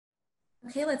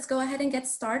Okay, let's go ahead and get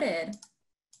started.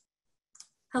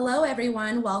 Hello,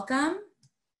 everyone. Welcome.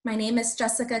 My name is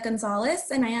Jessica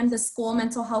Gonzalez, and I am the School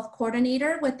Mental Health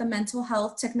Coordinator with the Mental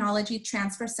Health Technology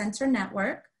Transfer Center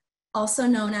Network, also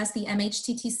known as the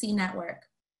MHTTC Network.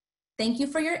 Thank you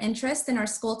for your interest in our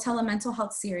School Tele-Mental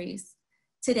Health series.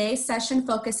 Today's session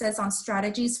focuses on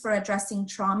strategies for addressing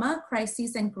trauma,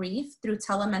 crises, and grief through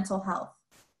telemental health.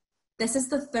 This is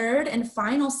the third and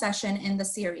final session in the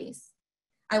series.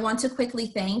 I want to quickly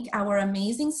thank our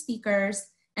amazing speakers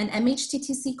and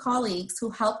MHTTC colleagues who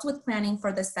helped with planning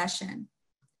for this session.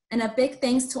 And a big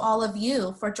thanks to all of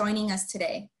you for joining us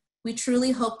today. We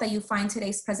truly hope that you find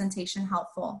today's presentation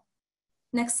helpful.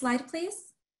 Next slide, please.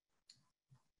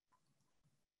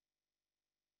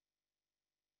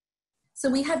 So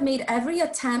we have made every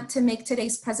attempt to make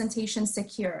today's presentation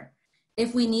secure.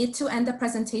 If we need to end the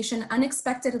presentation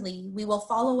unexpectedly, we will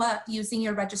follow up using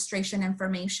your registration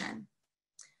information.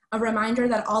 A reminder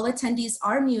that all attendees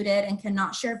are muted and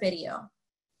cannot share video.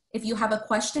 If you have a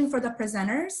question for the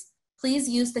presenters, please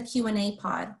use the Q&A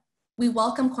pod. We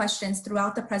welcome questions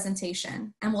throughout the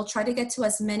presentation, and we'll try to get to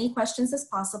as many questions as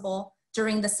possible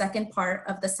during the second part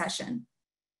of the session.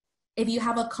 If you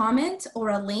have a comment or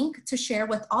a link to share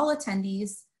with all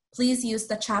attendees, please use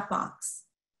the chat box.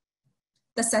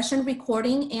 The session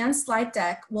recording and slide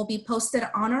deck will be posted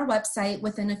on our website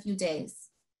within a few days.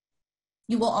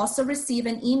 You will also receive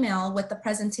an email with the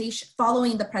presentation,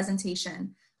 following the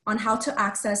presentation, on how to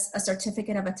access a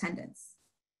certificate of attendance.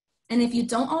 And if you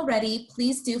don't already,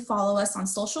 please do follow us on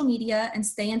social media and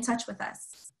stay in touch with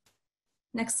us.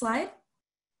 Next slide.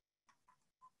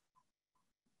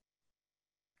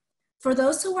 For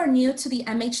those who are new to the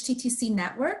MHTTC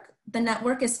network, the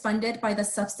network is funded by the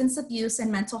Substance Abuse and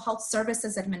Mental Health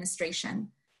Services Administration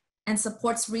and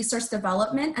supports resource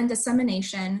development and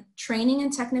dissemination, training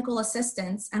and technical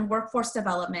assistance, and workforce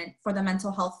development for the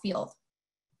mental health field.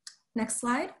 Next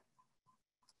slide.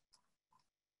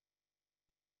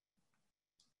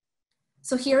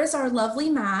 So here is our lovely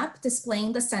map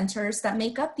displaying the centers that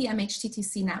make up the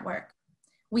MHTTC network.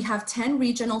 We have 10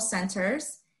 regional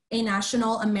centers, a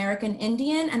national American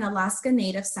Indian and Alaska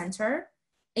Native Center,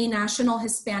 a national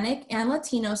Hispanic and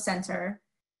Latino Center,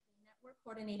 a network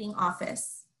coordinating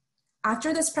office.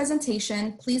 After this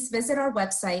presentation, please visit our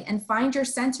website and find your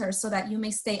center so that you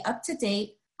may stay up to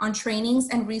date on trainings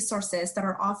and resources that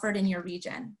are offered in your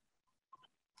region.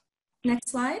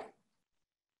 Next slide.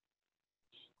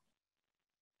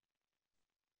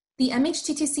 The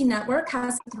MHTTC network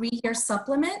has a 3-year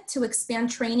supplement to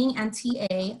expand training and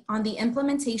TA on the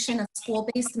implementation of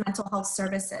school-based mental health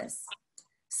services.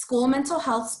 School mental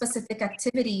health specific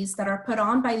activities that are put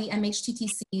on by the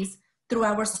MHTTCs through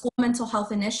our School Mental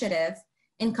Health Initiative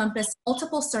encompass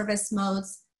multiple service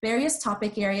modes, various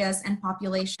topic areas, and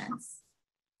populations.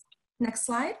 Next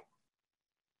slide.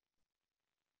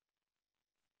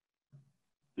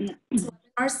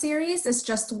 Our series is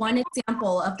just one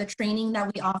example of the training that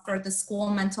we offer the school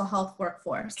mental health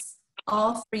workforce,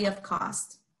 all free of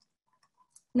cost.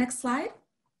 Next slide.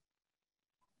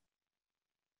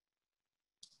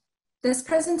 This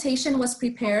presentation was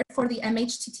prepared for the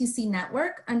MHTTC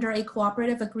network under a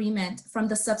cooperative agreement from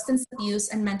the Substance Abuse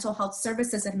and Mental Health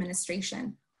Services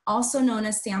Administration, also known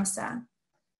as SAMHSA.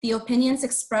 The opinions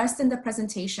expressed in the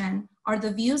presentation are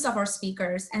the views of our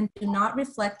speakers and do not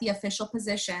reflect the official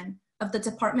position of the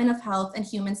Department of Health and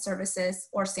Human Services,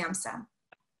 or SAMHSA.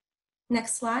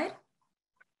 Next slide.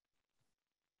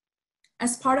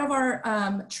 As part of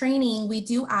our training, we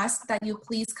do ask that you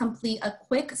please complete a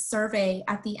quick survey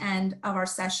at the end of our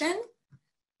session.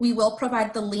 We will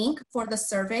provide the link for the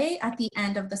survey at the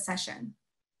end of the session.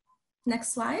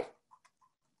 Next slide.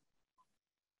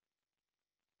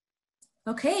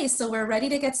 Okay, so we're ready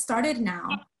to get started now.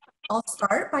 I'll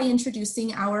start by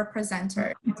introducing our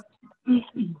presenter.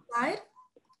 Slide.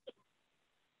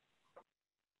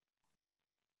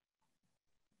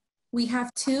 We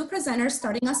have 2 presenters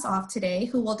starting us off today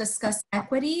who will discuss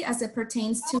equity as it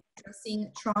pertains to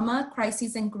addressing trauma,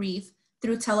 crises, and grief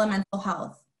through telemental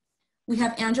health. We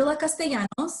have Angela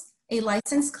Castellanos, a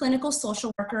licensed clinical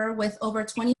social worker with over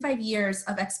 25 years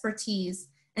of expertise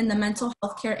in the mental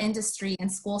health care industry and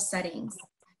school settings.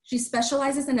 She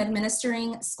specializes in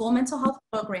administering school mental health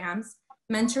programs,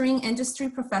 mentoring industry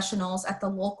professionals at the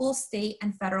local, state,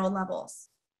 and federal levels.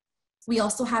 We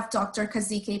also have Dr.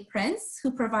 Kazike Prince,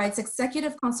 who provides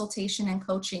executive consultation and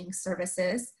coaching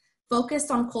services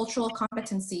focused on cultural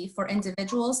competency for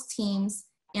individuals, teams,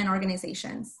 and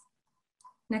organizations.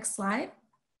 Next slide.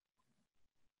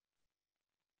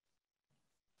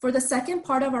 For the second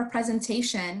part of our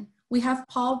presentation, we have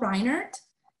Paul Reinert.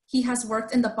 He has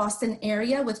worked in the Boston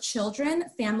area with children,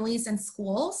 families, and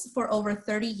schools for over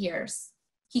 30 years.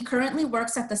 He currently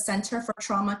works at the Center for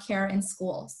Trauma Care in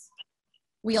Schools.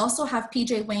 We also have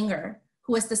PJ Wanger,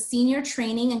 who is the Senior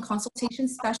Training and Consultation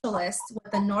Specialist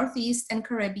with the Northeast and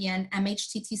Caribbean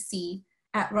MHTTC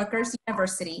at Rutgers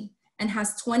University and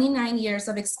has 29 years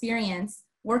of experience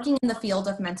working in the field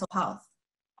of mental health.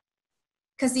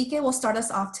 Kazike will start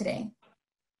us off today.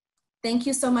 Thank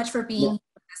you so much for being here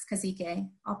with us, Kazike.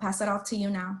 I'll pass it off to you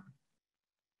now.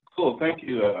 Cool, thank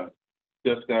you,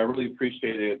 Jessica. I really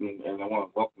appreciate it, and I want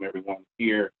to welcome everyone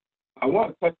here. I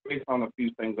want to touch base on a few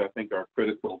things I think are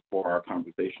critical for our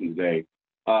conversation today.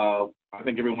 I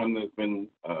think everyone has been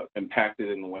impacted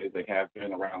in the ways they have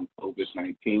been around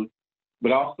COVID-19,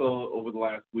 but also over the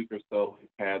last week or so, we've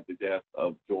had the death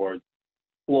of George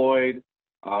Floyd,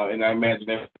 and I imagine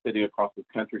every city across this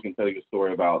country can tell you a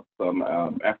story about some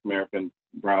African-American,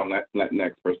 brown,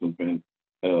 Latinx person who's been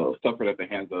suffered at the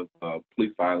hands of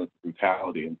police violence and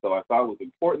brutality. And so I thought it was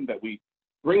important that we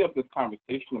bring up this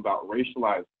conversation about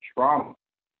racialized trauma,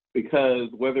 because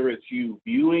whether it's you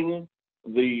viewing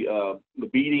the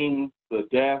beating, the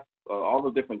death, all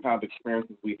the different kinds of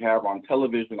experiences we have on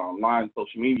television, online,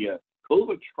 social media, those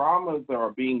are traumas that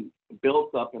are being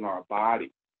built up in our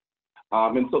body.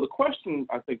 And so the question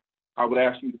I think I would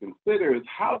ask you to consider is,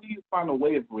 how do you find a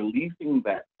way of releasing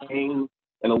that pain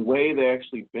in a way that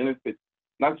actually benefits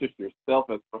not just yourself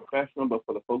as a professional, but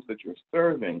for the folks that you're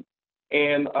serving?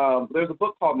 And there's a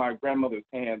book called My Grandmother's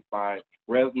Hands by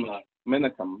Resmaa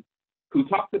Menakem, who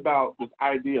talks about this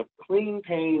idea of clean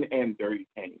pain and dirty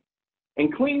pain.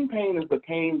 And clean pain is the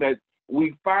pain that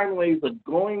we find ways of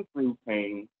going through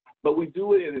pain, but we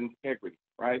do it in integrity,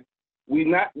 right? We're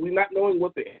not knowing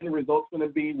what the end result's going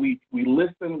to be. We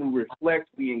listen, we reflect,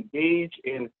 we engage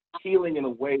in healing in a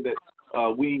way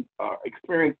that we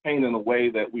experience pain in a way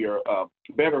that we are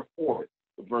better for it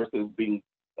versus being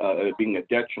a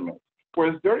detriment.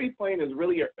 Whereas dirty pain is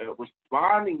really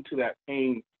responding to that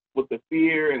pain with the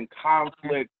fear and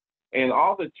conflict and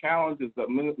all the challenges that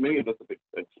many of us have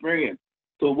experienced.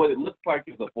 So what it looks like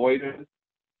is avoidance,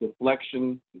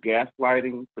 deflection,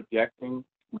 gaslighting, projecting.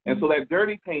 And so that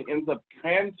dirty pain ends up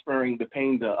transferring the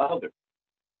pain to others.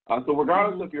 So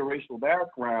regardless of your racial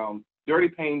background, dirty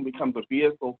pain becomes a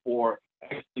vehicle for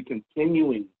actually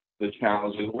continuing the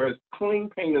challenges, whereas clean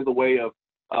pain is a way of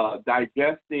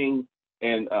digesting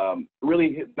and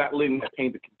really not letting that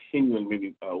pain to continue in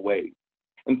many ways.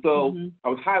 And so I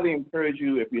would highly encourage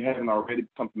you, if you haven't already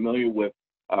become familiar with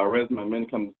Resmaa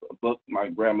Menakem's book, My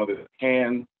Grandmother's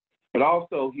Hands, but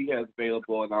also he has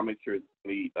available, and I'll make sure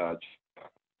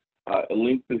a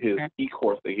link to his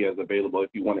e-course that he has available if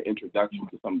you want an introduction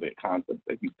to some of the concepts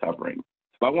that he's covering.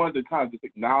 So I wanted to kind of just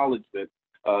acknowledge that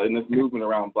in this movement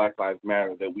around Black Lives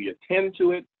Matter, that we attend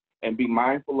to it and be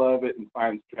mindful of it and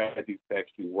find strategies to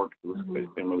actually work through it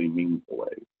in really meaningful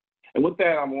ways. And with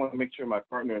that, I want to make sure my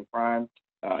partner in crime,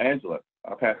 Angela,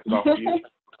 I'll pass it off to you.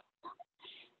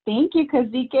 Thank you,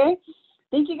 Kazike.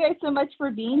 Thank you guys so much for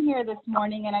being here this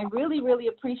morning, and I really, really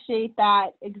appreciate that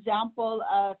example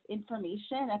of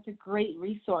information. That's a great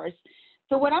resource.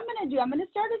 So what I'm going to do, I'm going to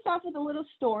start us off with a little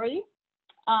story,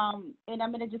 and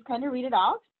I'm going to just kind of read it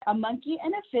off. A monkey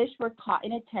and a fish were caught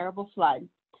in a terrible flood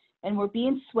and were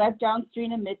being swept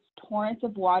downstream amidst torrents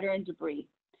of water and debris.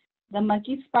 The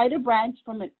monkey spied a branch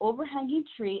from an overhanging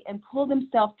tree and pulled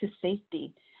himself to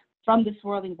safety from the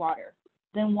swirling water.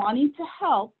 Then, wanting to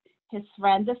help his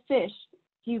friend the fish,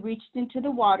 he reached into the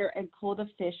water and pulled the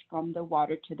fish from the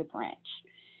water to the branch.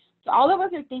 So all of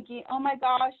us are thinking, oh my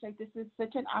gosh, like this is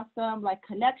such an awesome like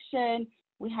connection.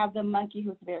 We have the monkey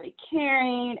who's very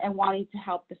caring and wanting to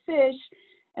help the fish.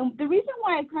 And the reason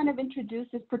why I kind of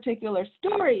introduced this particular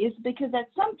story is because that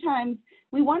sometimes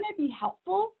we want to be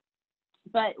helpful,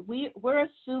 but we're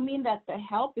assuming that the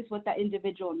help is what that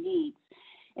individual needs.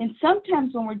 And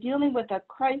sometimes when we're dealing with a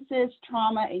crisis,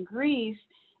 trauma, and grief,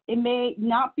 it may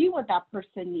not be what that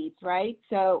person needs, right?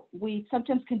 So we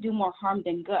sometimes can do more harm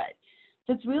than good.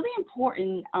 So it's really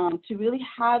important to really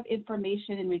have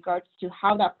information in regards to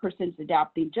how that person's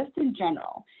adapting, just in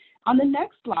general. On the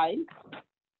next slide,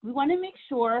 we want to make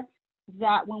sure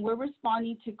that when we're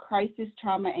responding to crisis,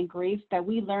 trauma, and grief, that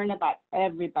we learn about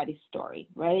everybody's story,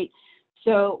 right?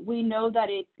 So we know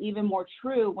that it's even more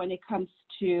true when it comes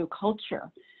to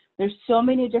culture. There's so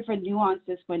many different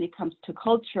nuances when it comes to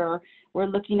culture. We're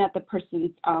looking at the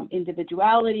person's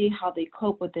individuality, how they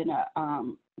cope within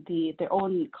their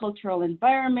own cultural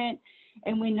environment.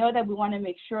 And we know that we want to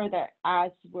make sure that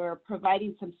as we're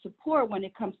providing some support when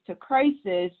it comes to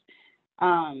crisis,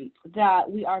 that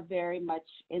we are very much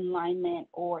in alignment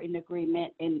or in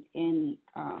agreement in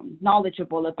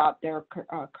knowledgeable about their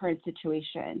current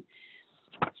situation.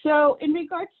 So in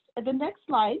regards to the next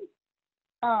slide,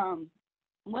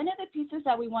 one of the pieces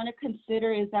that we want to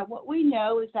consider is that what we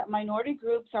know is that minority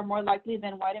groups are more likely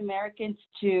than white Americans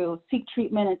to seek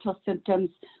treatment until symptoms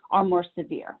are more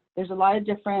severe. There's a lot of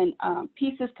different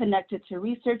pieces connected to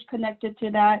research connected to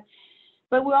that.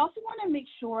 But we also want to make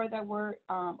sure that we're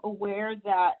aware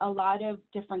that a lot of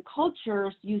different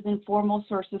cultures use informal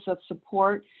sources of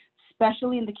support,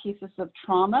 especially in the cases of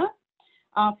trauma.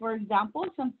 For example,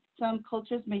 some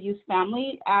cultures may use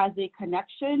family as a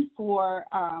connection for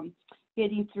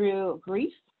getting through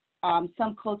grief.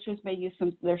 Some cultures may use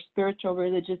their spiritual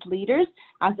religious leaders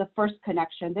as a first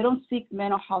connection. They don't seek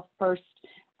mental health first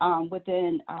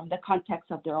within the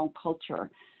context of their own culture.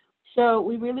 So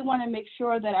we really want to make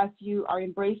sure that as you are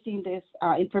embracing this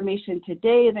information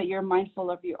today, that you're mindful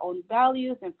of your own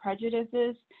values and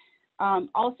prejudices.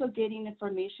 Also getting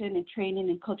information and training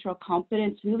and cultural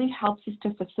competence really helps us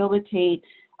to facilitate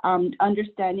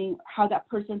understanding how that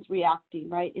person's reacting,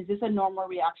 right? Is this a normal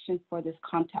reaction for this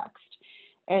context?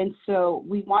 And so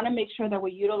we want to make sure that we're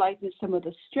utilizing some of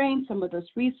the strengths, some of those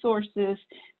resources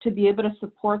to be able to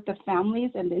support the families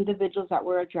and the individuals that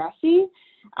we're addressing,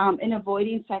 and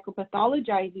avoiding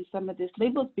psychopathologizing some of these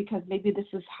labels because maybe this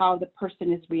is how the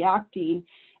person is reacting,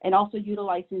 and also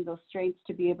utilizing those strengths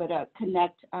to be able to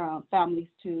connect families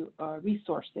to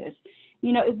resources.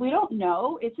 You know, if we don't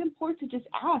know, it's important to just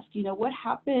ask, you know, what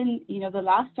happened, you know, the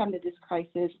last time that this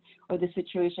crisis or this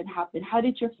situation happened? How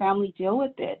did your family deal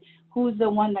with it? Who's the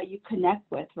one that you connect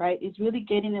with, right? It's really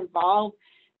getting involved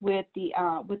with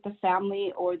the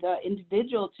family or the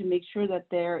individual to make sure that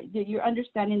you're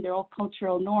understanding their own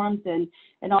cultural norms and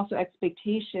also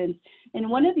expectations. And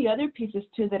one of the other pieces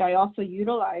too that I also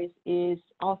utilize is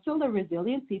also the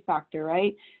resiliency factor,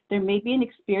 right? There may be an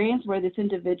experience where this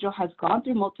individual has gone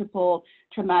through multiple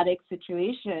traumatic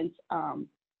situations,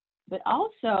 but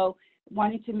also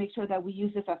wanting to make sure that we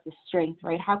use this as a strength,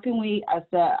 right? How can we, as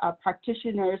the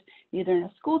practitioners, either in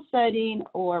a school setting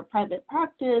or private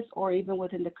practice or even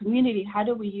within the community, how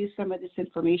do we use some of this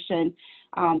information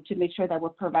to make sure that we're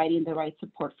providing the right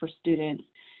support for students?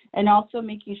 And also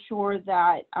making sure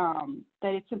that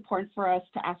that it's important for us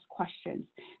to ask questions.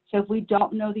 So if we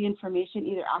don't know the information,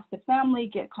 either ask the family,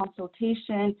 get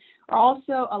consultation, or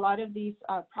also a lot of these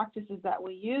practices that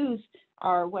we use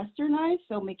are westernized,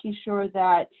 so making sure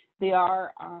that they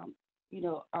are,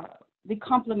 they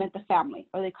complement the family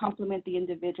or they complement the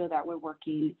individual that we're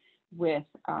working with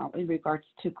in regards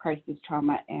to crisis,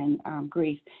 trauma, and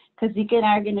grief. Because Zika and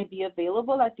I are going to be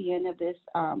available at the end of this,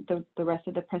 the rest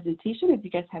of the presentation, if you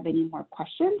guys have any more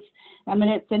questions. I'm going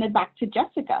to send it back to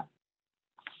Jessica.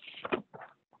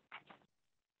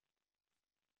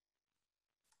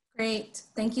 Great.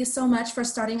 Thank you so much for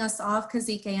starting us off,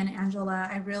 Kazike and Angela.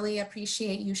 I really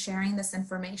appreciate you sharing this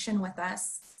information with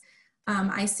us.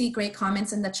 I see great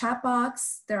comments in the chat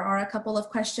box. There are a couple of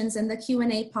questions in the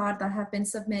Q&A pod that have been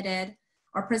submitted.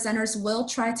 Our presenters will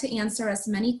try to answer as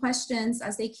many questions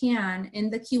as they can in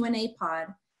the Q&A pod,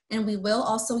 and we will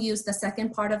also use the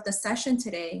second part of the session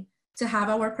today to have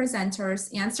our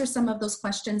presenters answer some of those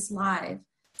questions live.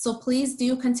 So please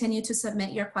do continue to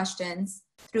submit your questions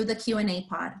through the Q&A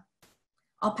pod.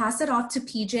 I'll pass it off to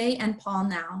PJ and Paul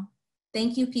now.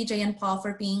 Thank you, PJ and Paul,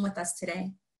 for being with us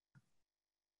today.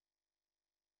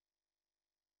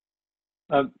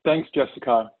 Thanks,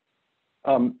 Jessica.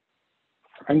 I'm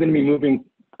going to be moving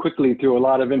quickly through a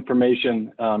lot of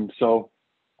information, so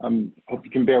hope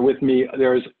you can bear with me.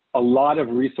 There's a lot of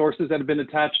resources that have been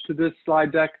attached to this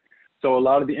slide deck, so a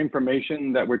lot of the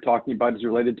information that we're talking about is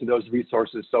related to those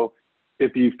resources. So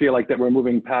if you feel like that we're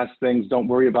moving past things, don't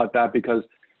worry about that, because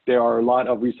there are a lot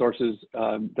of resources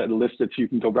that are listed, so you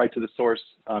can go right to the source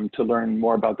to learn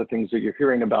more about the things that you're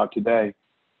hearing about today.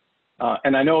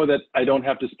 And I know that I don't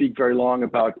have to speak very long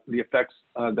about the effects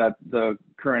that the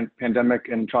current pandemic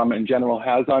and trauma in general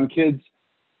has on kids.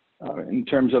 In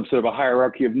terms of sort of a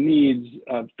hierarchy of needs,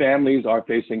 families are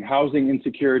facing housing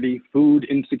insecurity, food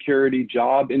insecurity,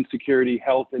 job insecurity,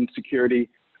 health insecurity,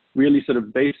 really sort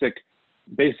of basic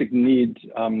needs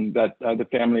that the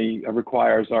family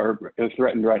requires are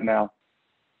threatened right now.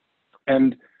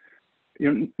 And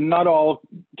not all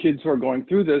kids who are going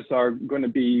through this are going to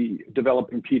be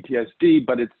developing PTSD,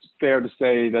 but it's fair to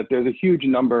say that there's a huge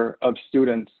number of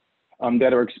students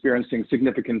that are experiencing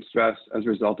significant stress as a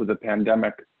result of the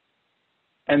pandemic.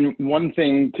 And one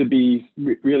thing to be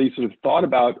really sort of thought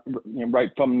about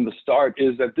right from the start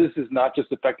is that this is not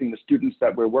just affecting the students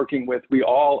that we're working with. We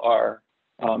all are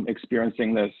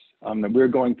experiencing this, that we're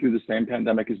going through the same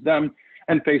pandemic as them.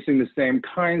 and facing the same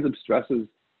kinds of stresses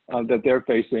that they're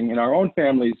facing in our own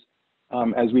families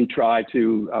as we try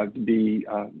to be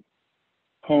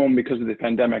home because of the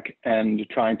pandemic and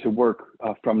trying to work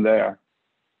from there.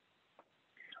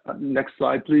 Next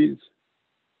slide, please.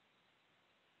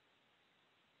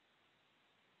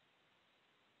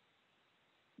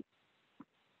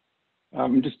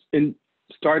 Just in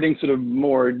starting sort of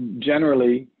more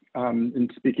generally in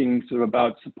speaking sort of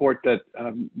about support that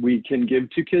we can give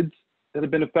to kids that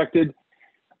have been affected.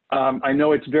 I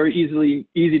know it's very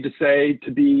easy to say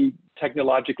to be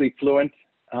technologically fluent,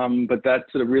 but that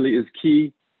sort of really is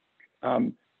key.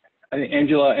 I think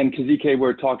Angela and Kazike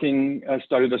were talking,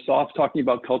 started us off talking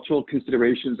about cultural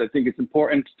considerations. I think it's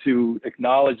important to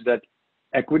acknowledge that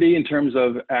equity in terms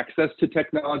of access to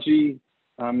technology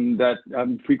that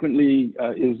frequently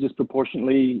is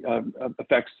disproportionately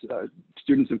affects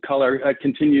students of color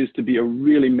continues to be a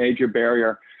really major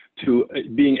barrier to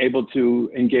being able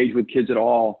to engage with kids at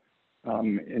all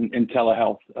in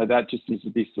telehealth. That just needs to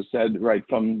be said right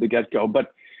from the get-go.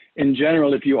 But in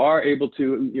general, if you are able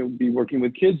to be working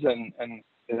with kids and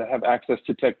have access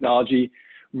to technology,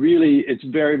 really it's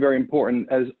very, very important,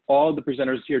 as all the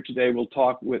presenters here today will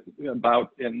talk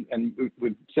about and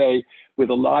would say with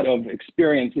a lot of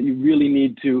experience, that you really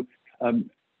need to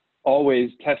always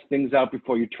test things out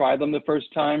before you try them the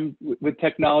first time with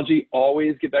technology.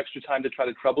 Always give extra time to try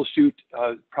to troubleshoot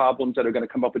problems that are going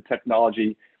to come up with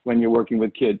technology when you're working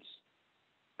with kids.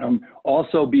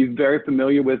 Also be very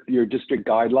familiar with your district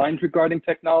guidelines regarding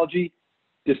technology.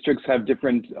 Districts have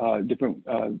different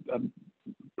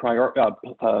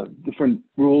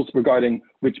rules regarding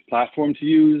which platform to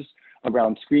use,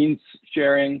 around screen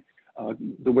sharing,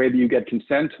 the way that you get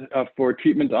consent for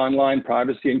treatment online,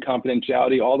 privacy and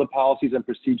confidentiality, all the policies and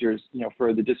procedures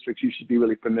for the districts you should be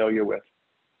really familiar with.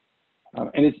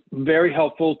 And it's very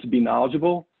helpful to be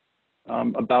knowledgeable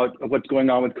about what's going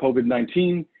on with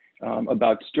COVID-19,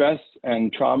 about stress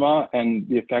and trauma and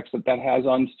the effects that that has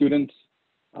on students.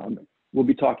 We'll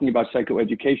be talking about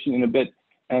psychoeducation in a bit,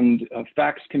 and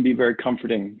facts can be very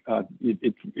comforting.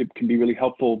 It can be really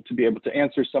helpful to be able to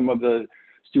answer some of the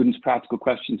students' practical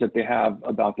questions that they have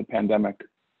about the pandemic.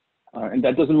 And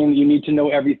that doesn't mean that you need to know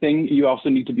everything. You also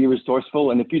need to be resourceful,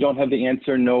 and if you don't have the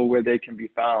answer, know where they can be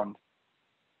found.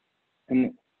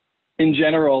 And in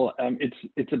general,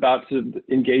 it's about sort of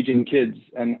engaging kids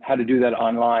and how to do that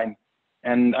online.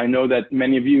 And I know that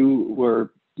many of you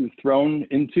were thrown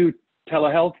into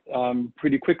telehealth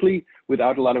pretty quickly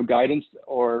without a lot of guidance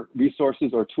or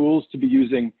resources or tools to be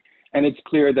using. And it's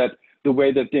clear that the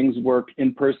way that things work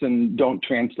in person don't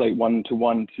translate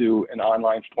one-to-one to an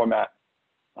online format.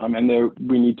 And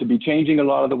we need to be changing a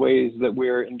lot of the ways that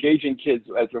we're engaging kids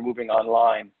as we're moving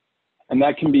online. And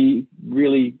that can be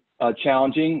really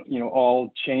challenging.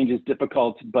 All change is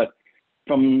difficult, but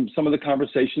from some of the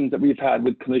conversations that we've had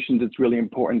with clinicians, it's really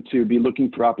important to be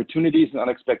looking for opportunities and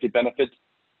unexpected benefits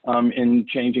in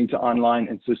changing to online,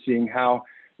 and so seeing how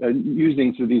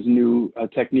using these new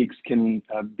techniques can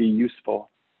be useful.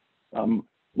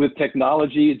 With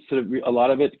technology, it's sort of a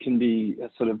lot of it can be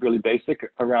sort of really basic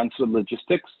around sort of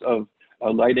logistics of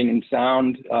lighting and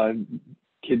sound.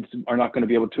 Kids are not going to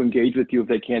be able to engage with you if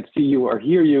they can't see you or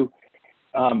hear you.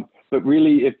 But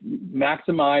really, if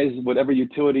maximize whatever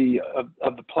utility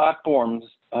of the platforms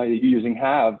you're using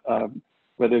have,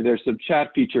 whether there's some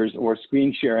chat features or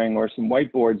screen sharing or some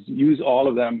whiteboards, use all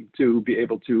of them to be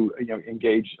able to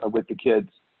engage with the kids.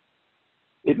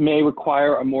 It may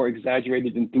require a more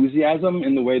exaggerated enthusiasm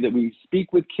in the way that we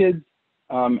speak with kids,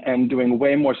 and doing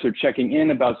way more sort of checking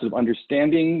in about sort of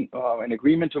understanding and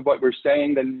agreement of what we're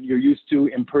saying than you're used to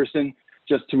in person,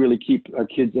 just to really keep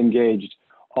kids engaged.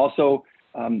 Also,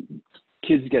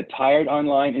 kids get tired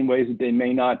online in ways that they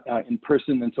may not in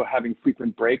person, and so having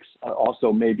frequent breaks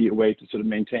also may be a way to sort of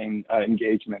maintain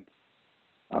engagement.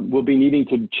 We'll be needing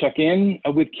to check in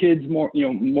with kids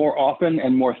more often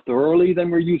and more thoroughly than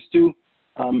we're used to,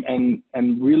 and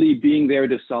really being there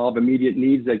to solve immediate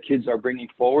needs that kids are bringing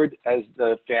forward as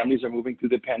the families are moving through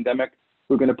the pandemic.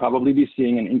 We're going to probably be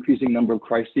seeing an increasing number of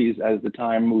crises as the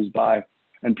time moves by,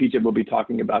 and PJ will be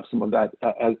talking about some of that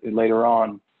later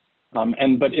on.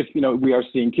 But if we are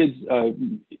seeing kids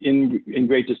in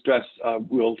great distress,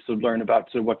 we'll sort of learn about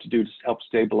sort of what to do to help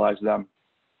stabilize them.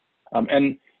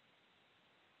 And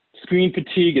screen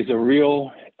fatigue is a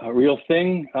real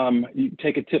thing. You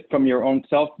take a tip from your own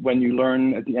self when you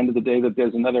learn at the end of the day that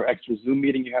there's another extra Zoom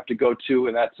meeting you have to go to,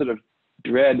 and that sort of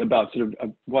dread about sort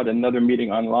of what another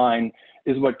meeting online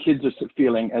is what kids are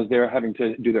feeling as they're having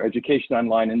to do their education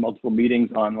online and multiple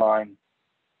meetings online.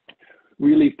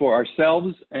 really for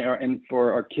ourselves and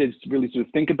for our kids to really sort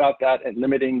of think about that and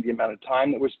limiting the amount of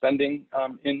time that we're spending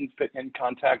in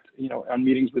contact, on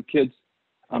meetings with kids,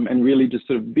 and really just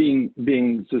sort of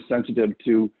being so sensitive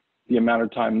to the amount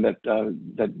of time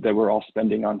that we're all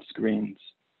spending on screens.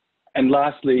 And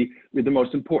lastly, the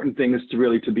most important thing is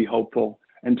to be hopeful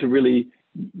and to really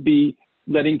be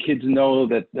letting kids know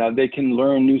that they can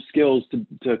learn new skills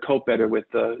to cope better with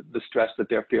the stress that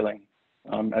they're feeling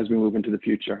as we move into the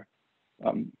future.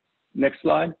 Next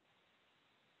slide.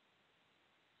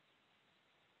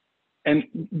 And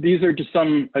these are just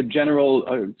some general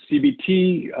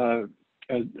CBT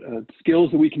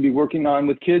skills that we can be working on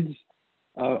with kids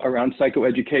around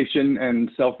psychoeducation and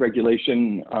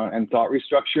self-regulation and thought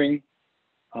restructuring.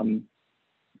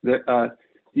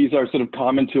 These are sort of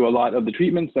common to a lot of the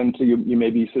treatments, and so you may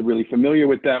be sort of really familiar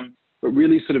with them, but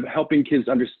really sort of helping kids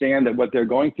understand that what they're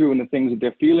going through and the things that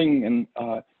they're feeling and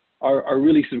are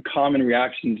really sort of common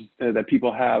reactions that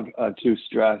people have to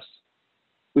stress.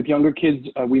 With younger kids,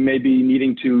 we may be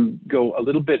needing to go a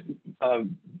little bit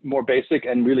more basic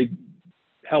and really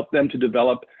help them to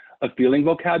develop a feeling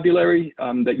vocabulary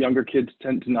that younger kids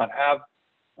tend to not have,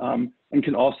 and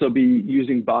can also be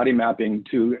using body mapping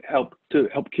to help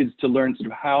kids to learn sort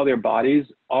of how their bodies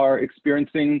are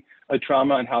experiencing a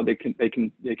trauma and how they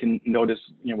can notice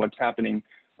what's happening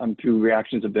through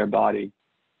reactions of their body.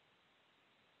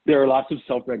 There are lots of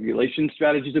self-regulation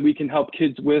strategies that we can help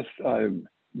kids with,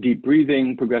 deep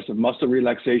breathing, progressive muscle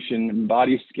relaxation,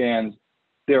 body scans.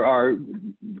 There are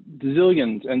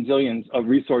zillions and zillions of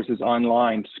resources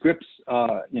online, scripts,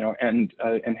 and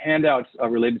handouts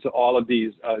related to all of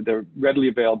these. They're readily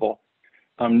available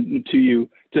to you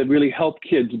to really help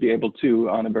kids be able to,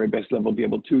 on a very base level, be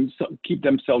able to keep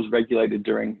themselves regulated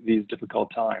during these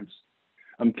difficult times.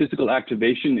 Physical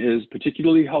activation is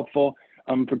particularly helpful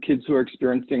for kids who are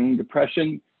experiencing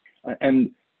depression,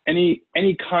 and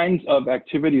any kinds of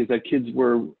activities that kids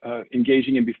were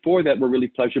engaging in before that were really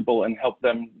pleasurable and help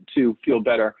them to feel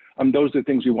better. Those are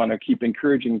things we want to keep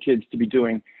encouraging kids to be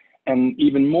doing, and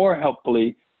even more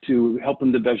helpfully to help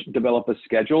them develop a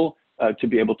schedule to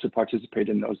be able to participate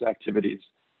in those activities.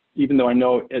 Even though I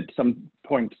know at some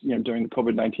point, during the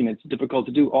COVID-19, it's difficult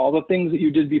to do all the things that you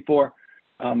did before,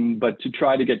 but to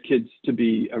try to get kids to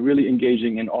be really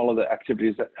engaging in all of the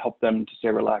activities that help them to stay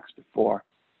relaxed before.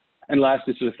 And last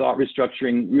is sort of thought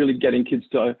restructuring, really getting kids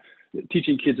to,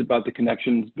 teaching kids about the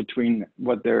connections between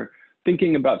what they're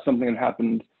thinking about something that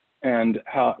happened and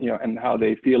how, and how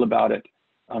they feel about it,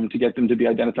 to get them to be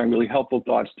identifying really helpful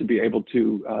thoughts to be able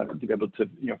to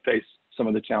face some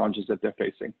of the challenges that they're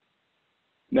facing.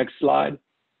 Next slide.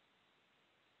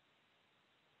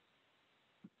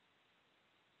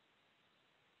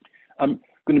 I'm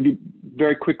going to be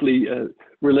very quickly,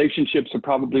 relationships are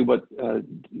probably what, the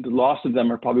loss of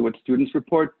them are probably what students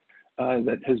report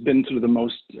that has been sort of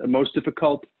the most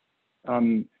difficult.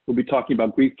 We'll be talking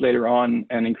about grief later on,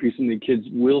 and increasingly kids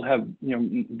will have,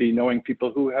 be knowing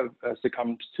people who have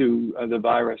succumbed to the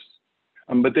virus.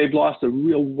 But they've lost a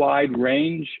real wide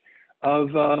range of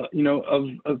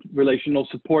relational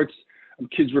supports.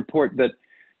 Kids report that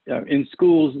in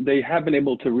schools, they have been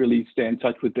able to really stay in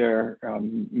touch with their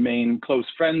main close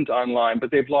friends online,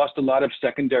 but they've lost a lot of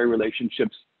secondary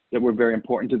relationships that were very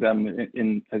important to them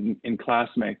in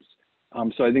classmates.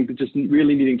 So I think that just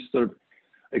really needing to sort of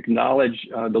acknowledge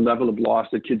the level of loss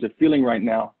that kids are feeling right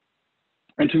now,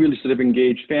 and to really sort of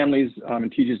engage families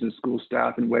and teachers and school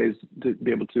staff in ways to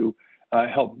be able to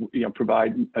help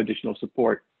provide additional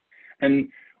support. And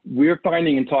we're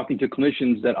finding in talking to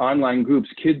clinicians that online groups,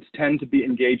 kids tend to be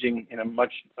engaging in a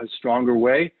much stronger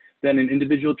way than in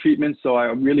individual treatments. So I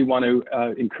really want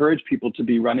to encourage people to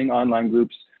be running online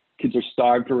groups. Kids are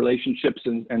starved for relationships,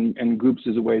 and groups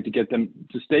is a way to get them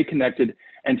to stay connected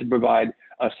and to provide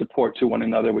support to one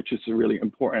another, which is really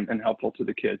important and helpful to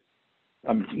the kids.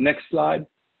 Next slide.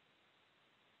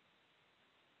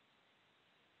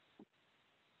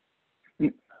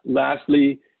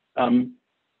 Lastly,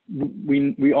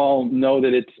 we all know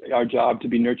that it's our job to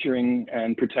be nurturing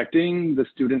and protecting the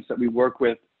students that we work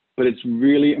with, but it's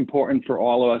really important for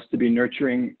all of us to be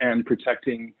nurturing and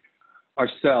protecting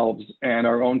ourselves and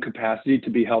our own capacity to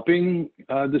be helping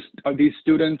these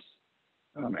students.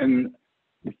 And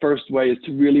the first way is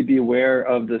to really be aware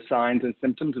of the signs and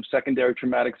symptoms of secondary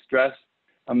traumatic stress.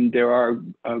 There are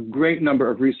a great number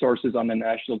of resources on the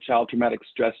National Child Traumatic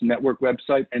Stress Network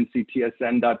website,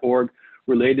 nctsn.org,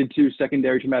 related to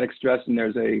secondary traumatic stress, and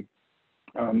there's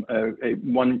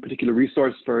one particular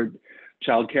resource for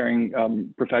child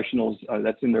caring professionals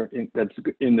that's in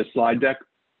the slide deck.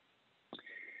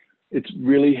 It's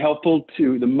really helpful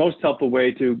the most helpful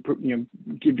way to,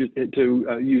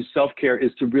 use self-care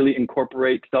is to really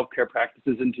incorporate self-care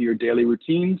practices into your daily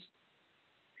routines.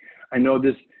 I know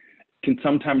this can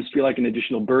sometimes feel like an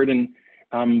additional burden,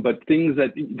 but things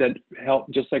that help,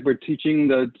 just like we're teaching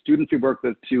the students we work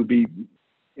with to be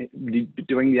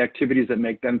doing the activities that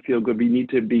make them feel good, we need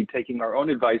to be taking our own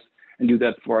advice and do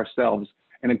that for ourselves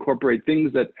and incorporate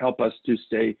things that help us to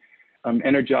stay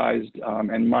energized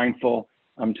and mindful,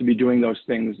 to be doing those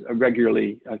things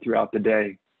regularly throughout the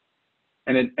day.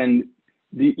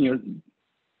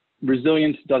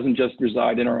 Resilience doesn't just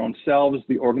reside in our own selves.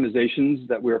 The organizations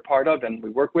that we're a part of and we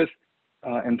work with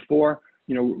and for,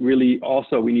 really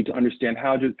also we need to understand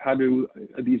how do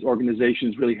these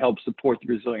organizations really help support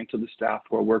the resilience of the staff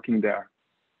who are working there.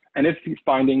 And if you're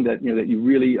finding that that you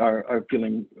really are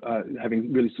feeling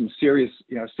having really some serious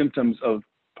symptoms of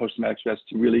post-traumatic stress,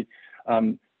 to really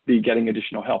be getting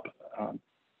additional help,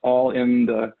 all in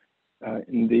the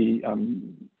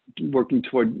working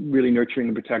toward really nurturing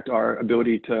and protect our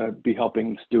ability to be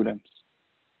helping students.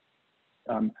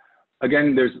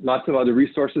 Again, there's lots of other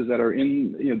resources that are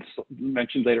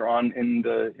mentioned later on in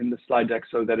the slide deck,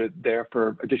 so that it's there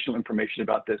for additional information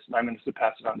about this. And I'm going to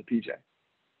pass it on to PJ.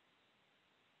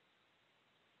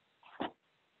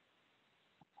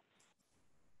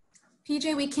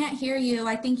 PJ, we can't hear you.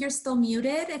 I think you're still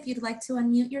muted. If you'd like to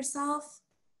unmute yourself.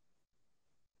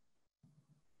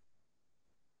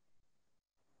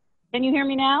 Can you hear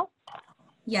me now?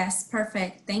 Yes,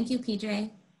 perfect. Thank you, PJ.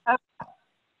 Okay.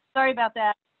 Sorry about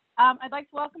that. I'd like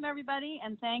to welcome everybody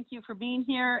and thank you for being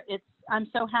here. I'm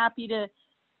so happy to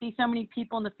see so many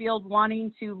people in the field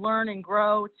wanting to learn and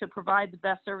grow to provide the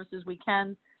best services we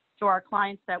can to our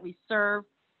clients that we serve.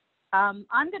 I'm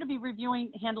going to be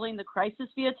handling the crisis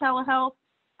via telehealth.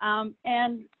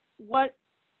 And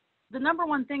the number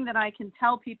one thing that I can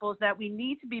tell people is that we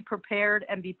need to be prepared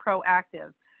and be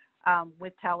proactive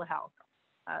with telehealth.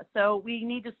 So we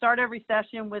need to start every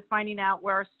session with finding out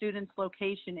where our student's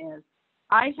location is.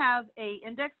 I have an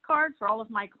index card for all of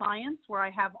my clients where I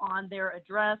have on their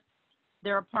address,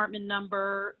 their apartment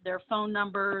number, their phone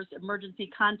numbers,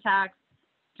 emergency contacts,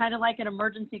 kind of like an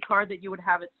emergency card that you would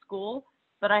have at school.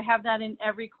 But I have that in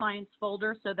every client's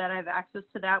folder so that I have access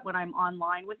to that when I'm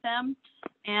online with them.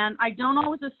 And I don't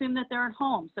always assume that they're at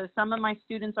home. So some of my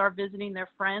students are visiting their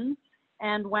friends.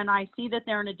 And when I see that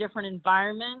they're in a different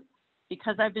environment,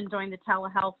 because I've been doing the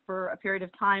telehealth for a period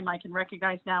of time, I can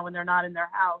recognize now when they're not in their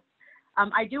house.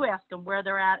 I do ask them where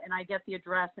they're at and I get the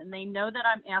address, and they know that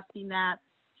I'm asking that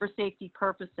for safety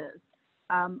purposes.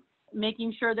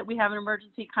 Making sure that we have an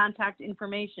emergency contact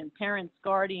information, parents,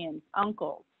 guardians,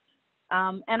 uncles.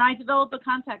 And I develop a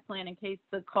contact plan in case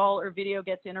the call or video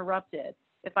gets interrupted,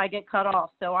 if I get cut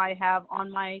off. So I have on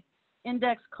my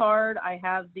index card, I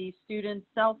have the student's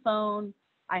cell phone,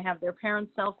 I have their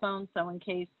parents' cell phone. So in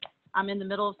case I'm in the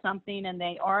middle of something and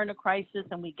they are in a crisis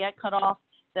and we get cut off,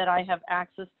 that I have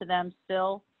access to them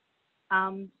still.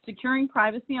 Securing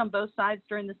privacy on both sides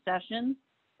during the session.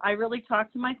 I really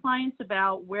talk to my clients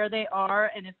about where they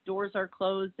are and if doors are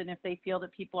closed and if they feel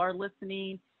that people are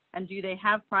listening and do they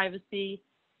have privacy.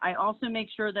 I also make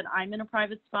sure that I'm in a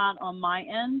private spot on my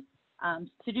end.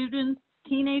 Students,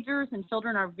 teenagers, and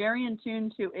children are very in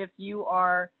tune to if you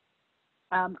are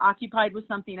occupied with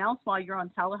something else while you're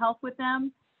on telehealth with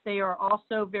them. They are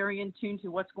also very in tune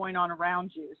to what's going on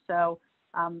around you. So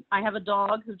I have a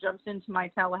dog who jumps into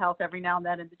my telehealth every now and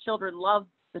then, and the children love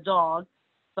the dog,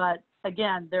 but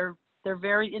again, they're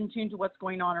very in tune to what's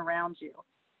going on around you.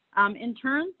 In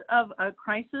terms of a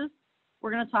crisis,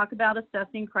 we're going to talk about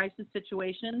assessing crisis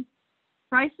situations.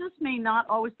 Crisis may not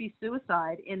always be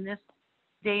suicide in this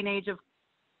day and age of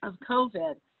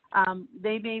COVID.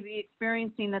 They may be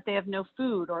experiencing that they have no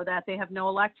food or that they have no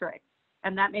electric,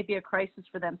 and that may be a crisis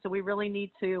for them. So we really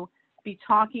need to be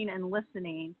talking and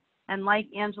listening. And like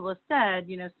Angela said,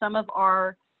 some of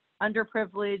our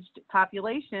underprivileged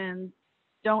populations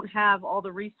don't have all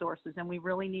the resources, and we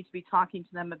really need to be talking to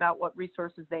them about what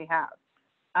resources they have.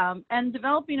 And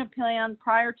developing a plan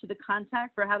prior to the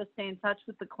contact for how to stay in touch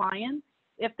with the client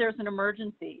if there's an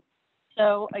emergency.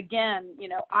 So again,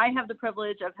 I have the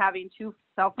privilege of having 2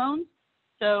 cell phones.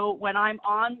 So when I'm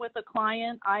on with a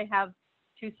client, I have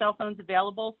 2 cell phones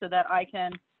available so that I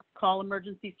can call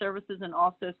emergency services and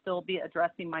also still be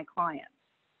addressing my clients.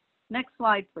 Next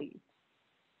slide, please.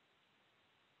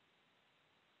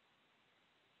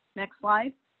 Next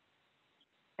slide.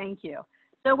 Thank you.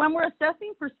 So when we're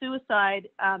assessing for suicide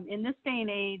in this day and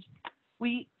age,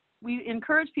 we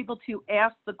encourage people to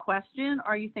ask the question,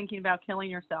 are you thinking about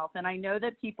killing yourself? And I know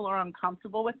that people are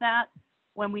uncomfortable with that.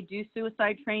 When we do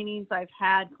suicide trainings, I've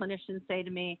had clinicians say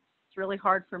to me, It's really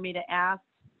hard for me to ask,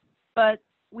 but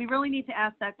we really need to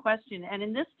ask that question. And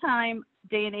in this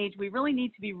day and age, we really need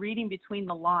to be reading between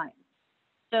the lines.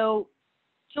 So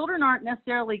children aren't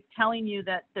necessarily telling you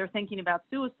that they're thinking about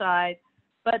suicide,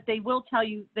 but they will tell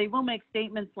you, they will make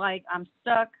statements like, I'm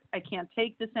stuck, I can't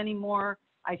take this anymore,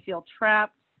 I feel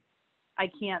trapped, I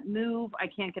can't move, I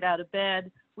can't get out of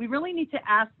bed. We really need to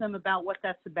ask them about what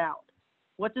that's about.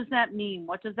 What does that mean?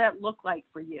 What does that look like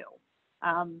for you?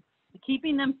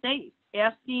 Keeping them safe,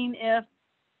 asking if,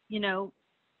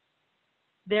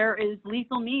 there is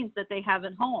lethal means that they have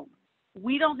at home.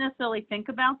 We don't necessarily think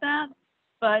about that,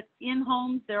 but in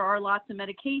homes, there are lots of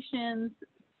medications.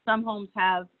 Some homes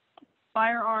have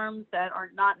firearms that are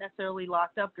not necessarily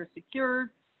locked up or secured.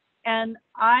 And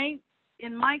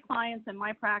in my clients and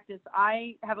my practice,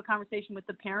 I have a conversation with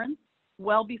the parents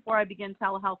well before I begin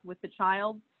telehealth with the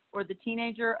child or the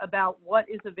teenager about what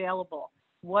is available,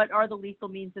 what are the lethal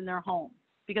means in their home,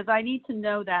 because I need to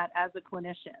know that as a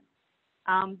clinician.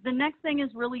 The next thing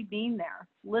is really being there,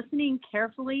 listening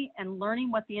carefully and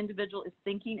learning what the individual is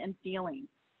thinking and feeling.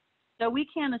 So we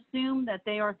can't assume that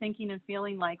they are thinking and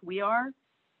feeling like we are.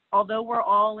 Although we're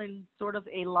all in sort of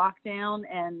a lockdown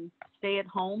and stay at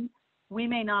home, we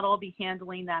may not all be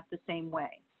handling that the same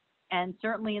way. And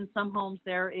certainly in some homes,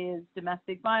 there is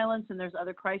domestic violence and there's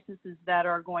other crises that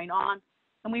are going on.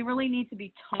 And we really need to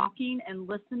be talking and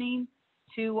listening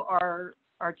to our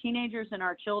teenagers and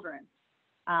our children.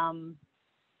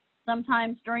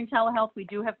 Sometimes during telehealth, we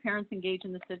do have parents engage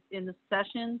in the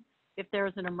sessions. If there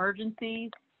is an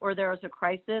emergency or there is a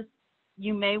crisis,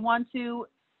 you may want to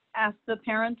ask the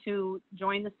parent to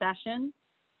join the session.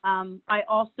 I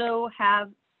also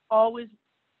have always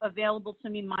available to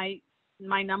me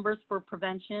my numbers for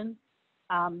prevention,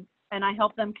 and I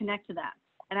help them connect to that.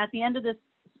 And at the end of this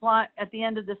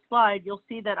slide, you'll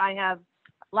see that I have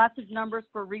lots of numbers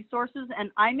for resources, and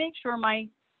I make sure my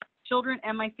children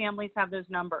and my families have those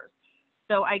numbers.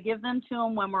 So I give them to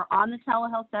them when we're on the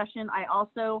telehealth session. I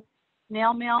also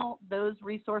snail mail those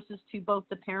resources to both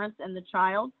the parents and the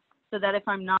child, so that if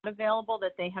I'm not available,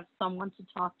 that they have someone to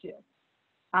talk to.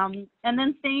 And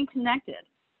then staying connected.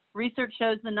 Research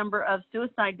shows the number of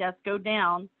suicide deaths go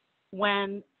down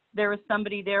when there is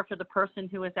somebody there for the person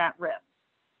who is at risk.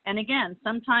 And again,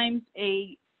 sometimes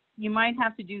you might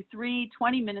have to do 3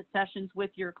 20-minute sessions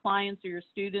with your clients or your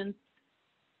students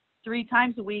 3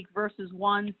 times a week versus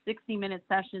 1 60-minute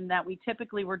session that we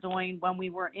typically were doing when we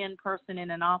were in person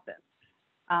in an office.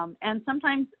 And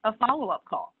sometimes a follow-up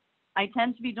call. I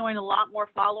tend to be doing a lot more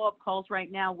follow-up calls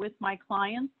right now with my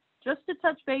clients just to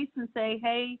touch base and say,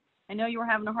 hey, I know you were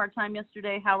having a hard time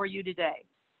yesterday. How are you today?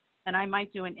 And I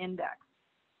might do an index.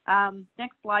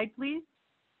 Next slide, please.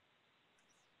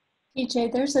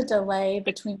 TJ, there's a delay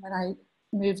between when I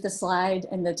move the slide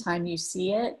and the time you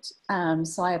see it.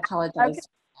 So I apologize. Okay.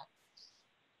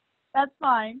 That's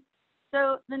fine.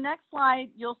 So the next slide,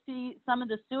 you'll see some of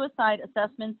the suicide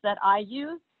assessments that I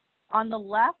use. On the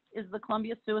left is the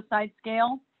Columbia Suicide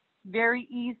Scale. Very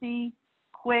easy,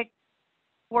 quick,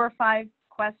 4 or 5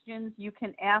 questions you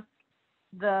can ask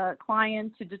the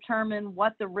client to determine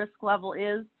what the risk level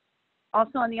is.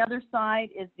 Also on the other side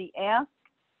is the ask.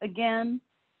 Again,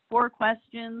 4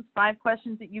 questions, 5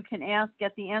 questions that you can ask,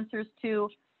 get the answers to,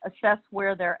 assess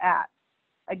where they're at.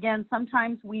 Again,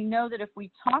 sometimes we know that if we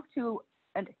talk to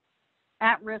an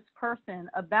at-risk person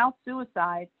about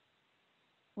suicide,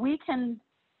 we can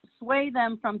sway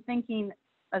them from thinking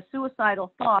a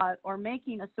suicidal thought or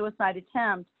making a suicide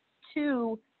attempt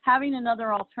to having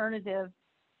another alternative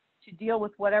to deal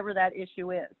with whatever that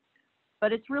issue is.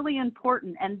 But it's really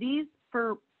important. And these,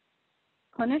 for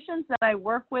clinicians that I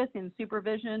work with in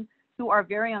supervision who are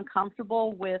very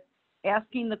uncomfortable with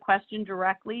asking the question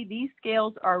directly, these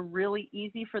scales are really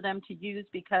easy for them to use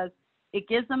because it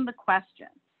gives them the question.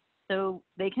 So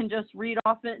they can just read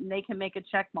off it and they can make a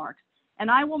check mark. And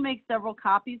I will make several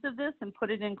copies of this and put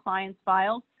it in clients'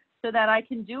 files so that I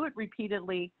can do it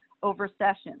repeatedly over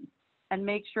sessions and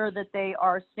make sure that they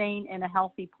are staying in a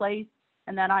healthy place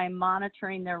and that I am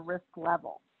monitoring their risk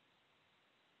level.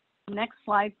 Next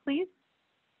slide, please.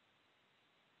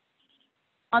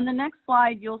 On the next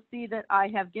slide, you'll see that I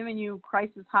have given you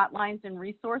crisis hotlines and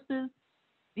resources.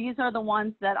 These are the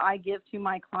ones that I give to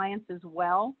my clients as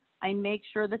well. I make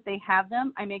sure that they have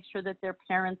them. I make sure that their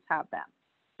parents have them.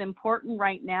 It's important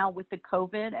right now with the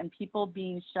COVID and people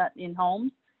being shut in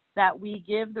homes that we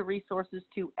give the resources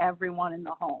to everyone in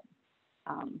the home.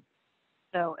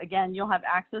 So again, you'll have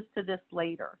access to this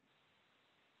later.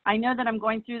 I know that I'm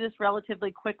going through this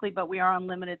relatively quickly, but we are on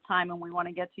limited time and we want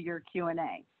to get to your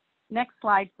Q&A. Next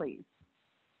slide, please.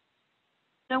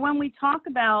 So when we talk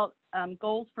about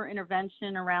goals for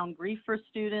intervention around grief for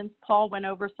students. Paul went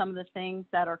over some of the things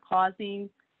that are causing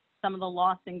some of the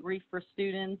loss and grief for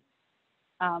students.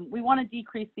 We want to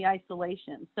decrease the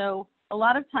isolation. So a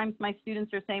lot of times my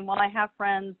students are saying, well, I have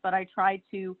friends, but I tried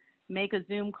to make a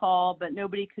Zoom call, but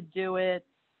nobody could do it.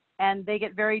 And they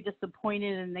get very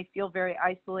disappointed and they feel very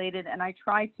isolated. And I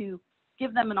try to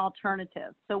give them an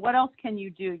alternative. So what else can you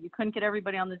do? You couldn't get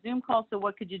everybody on the Zoom call, so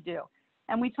what could you do?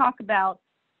 And we talk about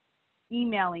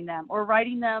emailing them or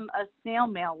writing them a snail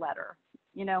mail letter.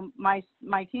 You know, my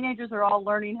teenagers are all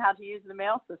learning how to use the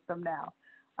mail system now,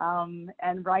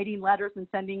 and writing letters and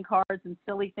sending cards and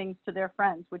silly things to their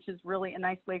friends, which is really a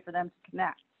nice way for them to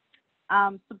connect.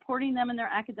 Supporting them in their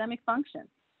academic function.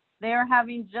 They are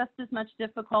having just as much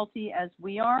difficulty as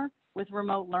we are with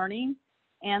remote learning.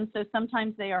 And so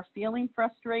sometimes they are feeling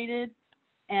frustrated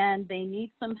and they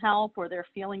need some help, or they're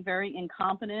feeling very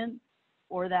incompetent,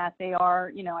 or that they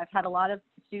are, you know, I've had a lot of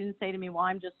students say to me, well,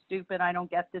 I'm just stupid, I don't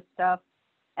get this stuff.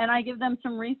 And I give them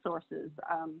some resources.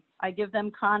 I give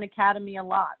them Khan Academy a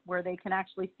lot, where they can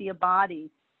actually see a body,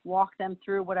 walk them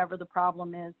through whatever the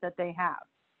problem is that they have.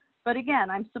 But again,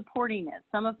 I'm supporting it.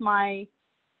 Some of my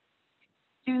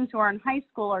students who are in high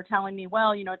school are telling me,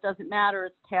 well, you know, it doesn't matter,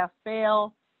 it's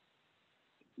pass-fail,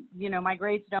 you know, my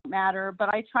grades don't matter, but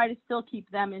I try to still keep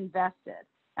them invested.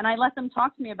 And I let them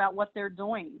talk to me about what they're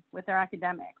doing with their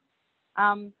academics.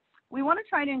 We want to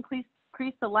try to increase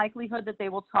the likelihood that they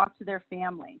will talk to their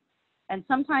family. And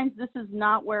sometimes this is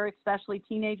not where especially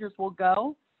teenagers will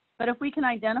go, but if we can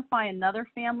identify another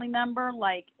family member,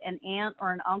 like an aunt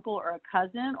or an uncle or a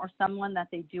cousin or someone that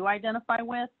they do identify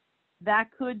with, that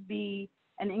could be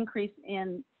an increase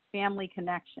in family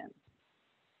connection.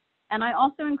 And I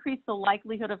also increase the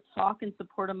likelihood of talk and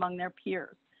support among their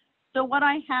peers. So what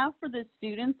I have for the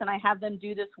students, and I have them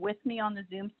do this with me on the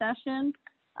Zoom session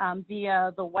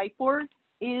via the whiteboard,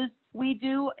 is we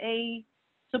do a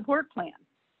support plan.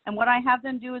 And what I have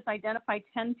them do is identify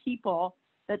 10 people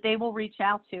that they will reach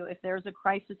out to if there's a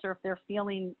crisis, or if they're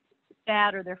feeling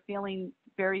sad, or they're feeling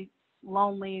very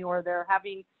lonely, or they're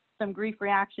having some grief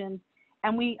reactions.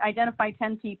 And we identify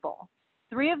 10 people.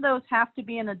 3 of those have to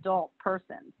be an adult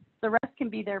person. The rest can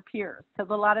be their peers, because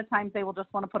a lot of times they will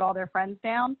just want to put all their friends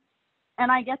down.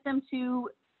 And I get them to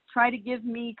try to give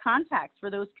me contacts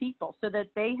for those people so that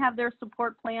they have their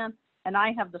support plan and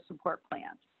I have the support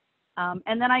plan.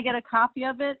 And then I get a copy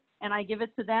of it and I give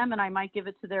it to them, and I might give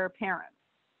it to their parents.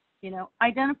 You know,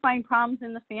 identifying problems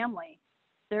in the family.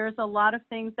 There's a lot of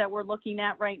things that we're looking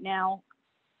at right now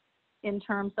in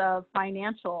terms of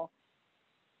financial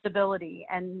stability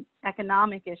and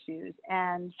economic issues,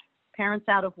 and parents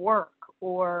out of work,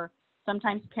 or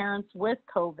sometimes parents with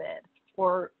COVID,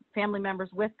 or family members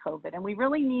with COVID. And we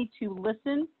really need to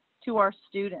listen to our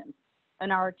students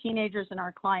and our teenagers and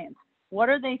our clients. What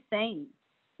are they saying?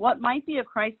 What might be a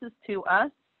crisis to us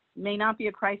may not be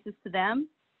a crisis to them,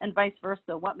 and vice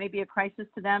versa. What may be a crisis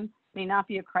to them may not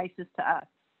be a crisis to us.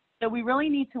 So we really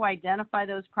need to identify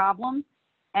those problems,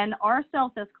 and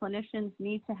ourselves as clinicians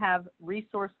need to have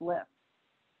resource lists.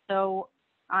 So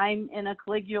I'm in a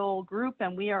collegial group,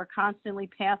 and we are constantly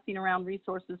passing around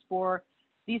resources for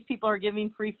these people are giving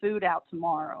free food out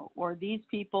tomorrow, or these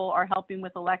people are helping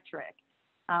with electric.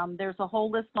 There's a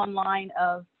whole list online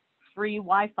of free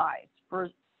Wi-Fi for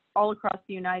all across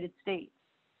the United States.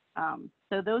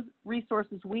 So those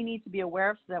resources we need to be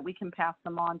aware of so that we can pass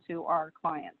them on to our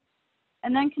clients.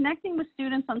 And then connecting with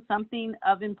students on something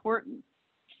of importance,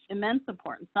 immense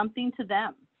importance, something to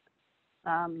them.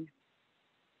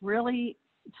 Really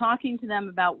talking to them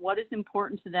about what is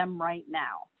important to them right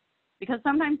now. Because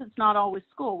sometimes it's not always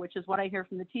school, which is what I hear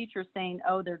from the teachers saying,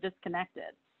 oh, they're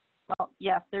disconnected. Well,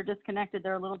 yes, they're disconnected.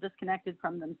 They're a little disconnected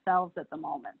from themselves at the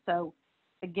moment. So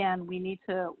again, we need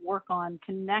to work on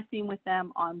connecting with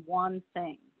them on one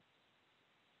thing.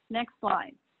 Next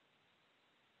slide.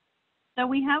 So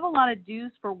we have a lot of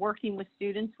do's for working with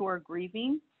students who are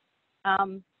grieving.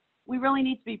 We really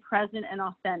need to be present and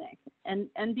authentic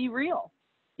and be real.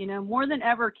 You know, more than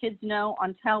ever, kids know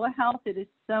on telehealth, it is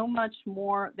so much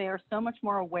more, they are so much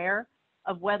more aware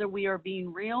of whether we are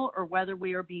being real, or whether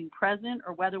we are being present,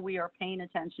 or whether we are paying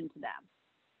attention to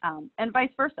them, and vice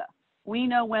versa. We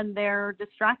know when they're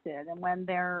distracted and when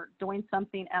they're doing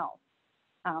something else.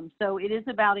 So it is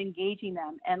about engaging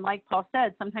them. And like Paul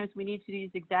said, sometimes we need to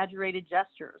use exaggerated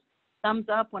gestures. Thumbs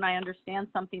up when I understand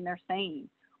something they're saying,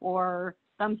 or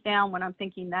thumbs down when I'm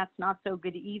thinking that's not so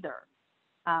good either.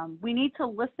 We need to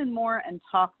listen more and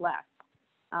talk less.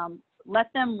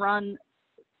 Let them run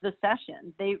the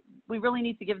session. We really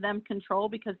need to give them control,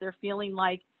 because they're feeling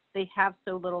like they have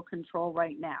so little control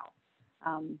right now.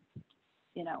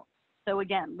 You know, So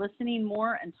again, listening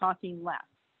more and talking less.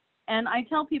 And I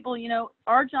tell people, you know,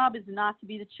 our job is not to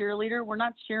be the cheerleader. We're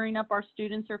not cheering up our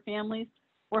students or families.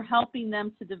 We're helping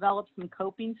them to develop some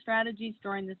coping strategies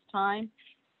during this time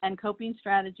and coping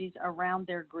strategies around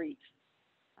their grief.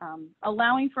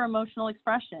 Allowing for emotional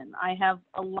expression. I have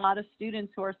a lot of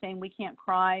students who are saying we can't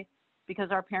cry because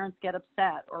our parents get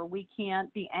upset, or we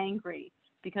can't be angry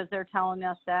because they're telling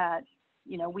us that,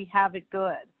 you know, we have it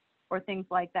good, or things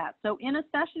like that. So in a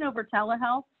session over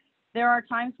telehealth, there are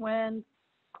times when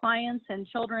clients and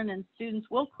children and students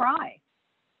will cry,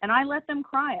 and I let them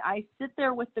cry. I sit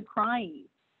there with the crying,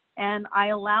 and I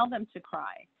allow them to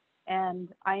cry, and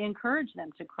I encourage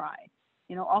them to cry.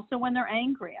 You know, also when they're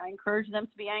angry, I encourage them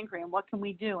to be angry, and what can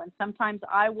we do? And sometimes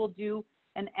I will do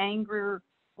an anger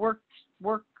work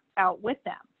out with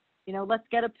them. You know, let's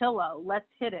get a pillow, let's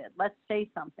hit it, let's say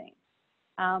something.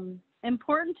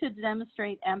 Important to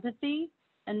demonstrate empathy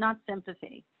and not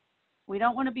sympathy. We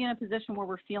don't want to be in a position where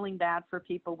we're feeling bad for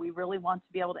people. We really want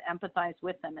to be able to empathize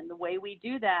with them. And the way we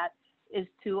do that is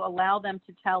to allow them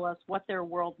to tell us what their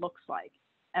world looks like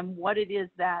and what it is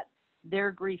that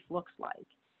their grief looks like,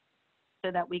 so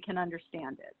that we can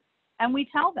understand it. And we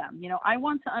tell them, you know, I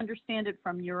want to understand it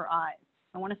from your eyes.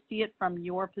 I want to see it from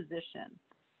your position.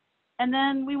 And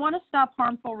then we want to stop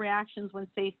harmful reactions when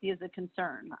safety is a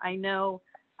concern. I know,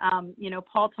 you know,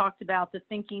 Paul talked about the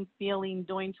thinking, feeling,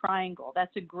 doing triangle.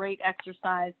 That's a great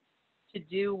exercise to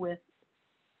do with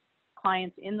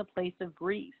clients in the place of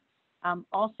grief.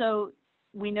 Also,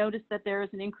 we noticed that there is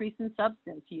an increase in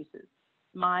substance uses.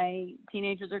 My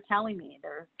teenagers are telling me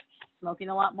they're smoking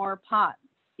a lot more pot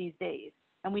these days.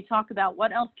 And we talk about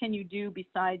what else can you do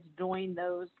besides doing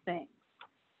those things,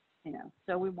 you know,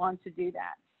 so we want to do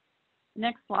that.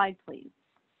 Next slide, please.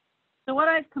 So what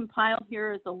I've compiled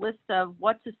here is a list of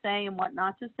what to say and what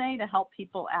not to say to help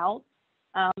people out.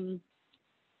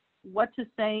 What to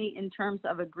say in terms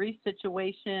of a grief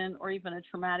situation or even a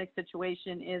traumatic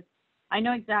situation is, I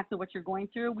know exactly what you're going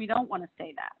through. We don't want to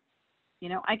say that. You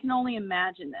know, I can only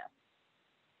imagine this.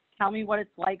 Tell me what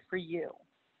it's like for you.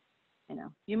 You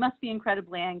know, you must be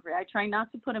incredibly angry. I try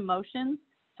not to put emotions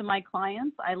to my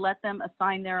clients. I let them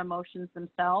assign their emotions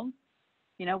themselves.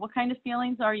 You know, what kind of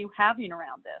feelings are you having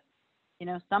around this? You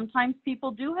know, sometimes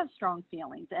people do have strong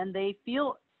feelings and they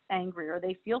feel angry or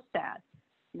they feel sad.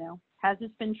 You know, has this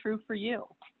been true for you?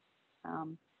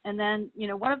 And then, you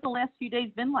know, what have the last few days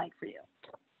been like for you?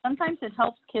 Sometimes it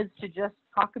helps kids to just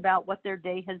talk about what their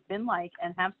day has been like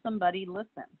and have somebody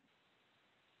listen.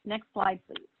 Next slide,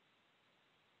 please.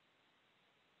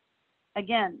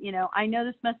 Again, you know, I know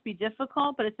this must be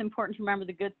difficult, but it's important to remember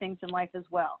the good things in life as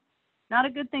well. Not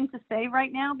a good thing to say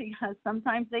right now because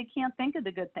sometimes they can't think of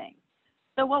the good things.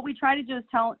 So what we try to do is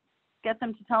get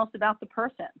them to tell us about the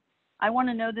person. I want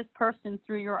to know this person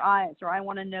through your eyes, or I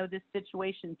want to know this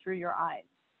situation through your eyes.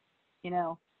 You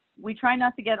know, we try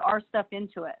not to get our stuff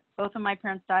into it. Both of my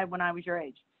parents died when I was your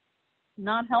age.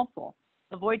 Not helpful.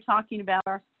 Avoid talking about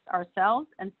ourselves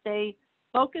and stay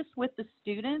focused with the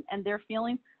student and their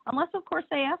feelings, unless of course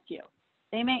they ask you.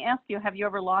 They may ask you, have you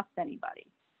ever lost anybody?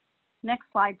 Next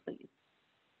slide, please.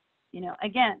 You know,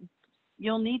 again,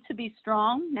 you'll need to be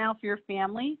strong now for your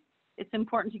family. It's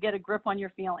important to get a grip on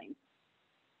your feelings.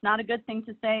 Not a good thing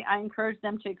to say. I encourage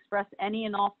them to express any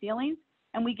and all feelings,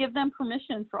 and we give them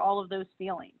permission for all of those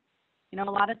feelings. You know, a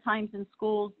lot of times in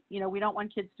schools, you know, we don't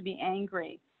want kids to be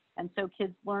angry, and so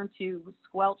kids learn to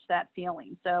squelch that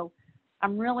feeling. So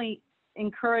I'm really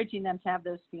encouraging them to have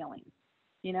those feelings.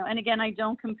 You know, and again, I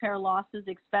don't compare losses,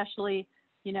 especially,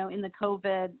 you know, in the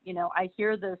COVID. You know, I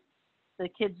hear the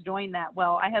kids doing that.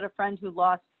 Well, I had a friend who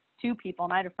lost 2 people,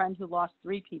 and I had a friend who lost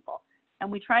 3 people.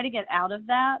 And we try to get out of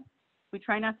that. We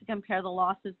try not to compare the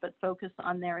losses, but focus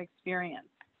on their experience.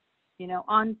 You know,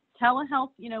 on telehealth,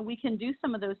 you know, we can do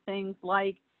some of those things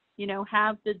like, you know,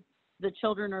 have the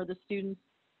children or the students,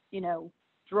 you know,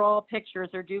 draw pictures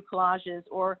or do collages,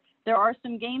 or there are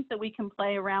some games that we can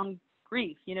play around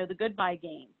grief, you know, the goodbye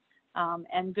game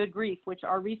and good grief, which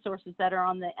are resources that are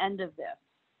on the end of this.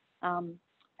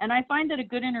 And I find that a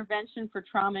good intervention for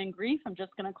trauma and grief, I'm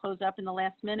just going to close up in the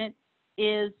last minute,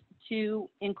 is to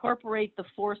incorporate the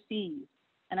 4 C's.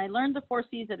 And I learned the 4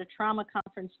 C's at a trauma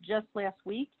conference just last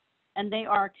week, and they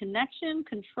are connection,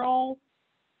 control,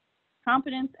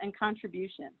 competence, and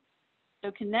contribution.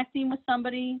 So connecting with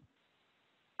somebody,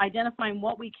 identifying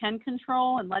what we can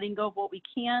control and letting go of what we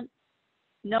can't,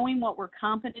 knowing what we're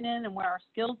competent in and where our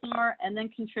skills are, and then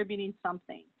contributing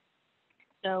something.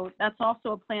 So that's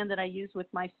also a plan that I use with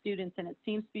my students, and it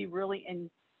seems to be really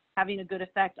having a good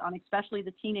effect on especially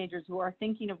the teenagers who are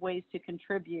thinking of ways to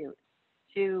contribute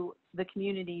to the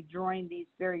community during these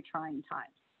very trying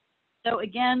times. So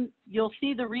again, you'll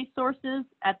see the resources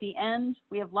at the end.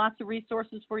 We have lots of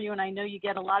resources for you, and I know you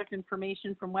get a lot of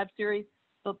information from web series,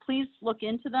 but please look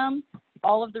into them.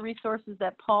 All of the resources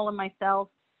that Paul and myself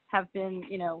have been,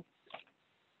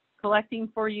 collecting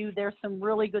for you, there's some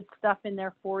really good stuff in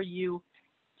there for you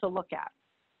to look at.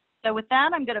 So with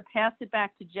that, I'm going to pass it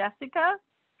back to Jessica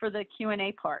for the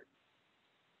Q&A part.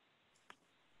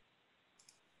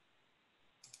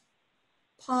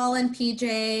 Paul and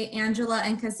PJ, Angela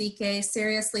and Kazike,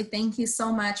 seriously, thank you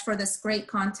so much for this great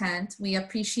content. We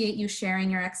appreciate you sharing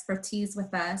your expertise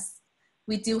with us.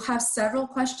 We do have several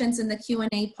questions in the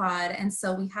Q&A pod, and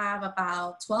so we have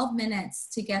about 12 minutes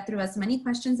to get through as many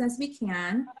questions as we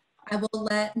can. I will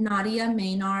let Nadia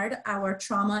Maynard, our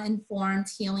trauma-informed,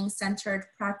 healing-centered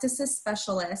practices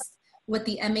specialist with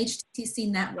the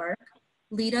MHTC network,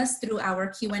 lead us through our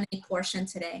Q&A portion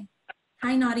today.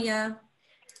 Hi, Nadia.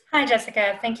 Hi,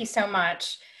 Jessica. Thank you so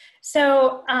much.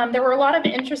 So there were a lot of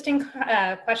interesting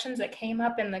questions that came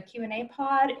up in the Q&A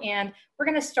pod, and we're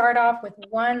going to start off with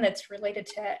one that's related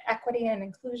to equity and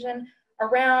inclusion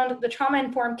around the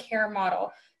trauma-informed care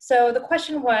model. So the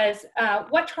question was,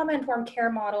 what trauma-informed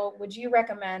care model would you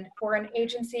recommend for an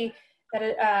agency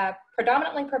that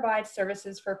predominantly provides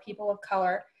services for people of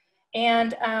color?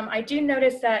 And I do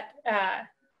notice that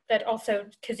that also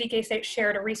Kazike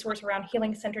shared a resource around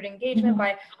healing-centered engagement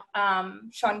by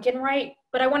Sean Ginwright,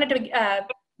 but I wanted to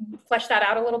flesh that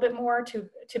out a little bit more to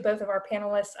both of our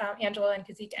panelists, Angela and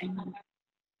Kazike.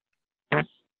 You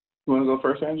want to go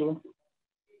first, Angela?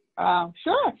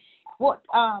 Sure. Well,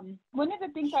 one of the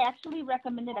things I actually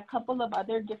recommended a couple of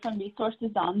other different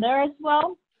resources on there as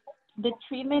well. The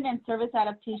Treatment and Service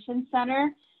Adaptation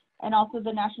Center and also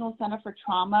the National Center for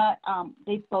Trauma,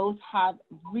 they both have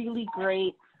really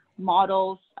great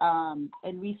models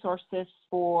and resources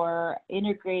for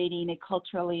integrating a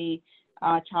culturally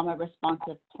trauma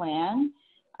responsive plan.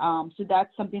 So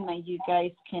that's something that you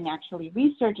guys can actually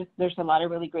research. There's a lot of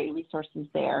really great resources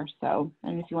there. So,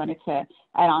 and if you wanted to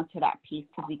add on to that piece,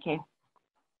 Kazike.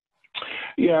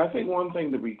 Yeah, I think one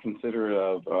thing that we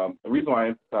consider the reason why I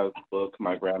emphasize the book,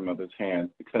 My Grandmother's Hands,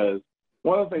 because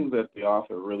one of the things that the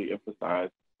author really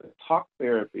emphasized is talk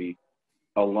therapy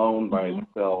alone by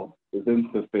itself is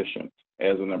insufficient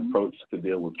as an approach to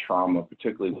deal with trauma,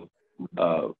 particularly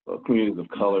with communities of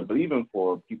color, but even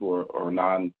for people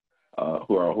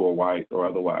who are white or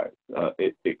otherwise.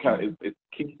 It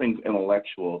keeps things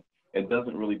intellectual. It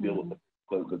doesn't really deal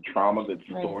with the trauma that's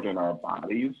stored in our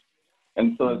bodies.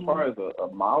 And so as far as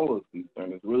a model is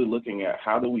concerned, it's really looking at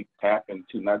how do we tap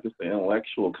into not just the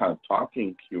intellectual kind of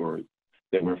talking cures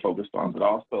that we're focused on, but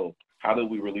also how do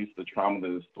we release the trauma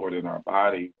that is stored in our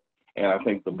body. And I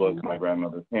think the book, My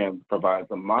Grandmother's Hands, provides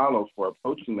a model for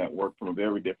approaching that work from a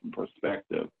very different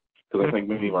perspective. Because I think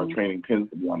many of our training tends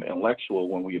to be on the intellectual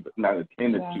when we have not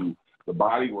attended to the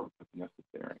body work that's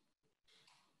necessary.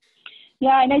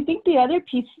 Yeah, and I think the other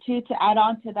piece too to add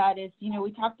on to that is,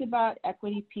 we talked about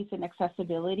equity piece and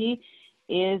accessibility,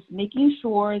 is making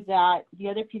sure that the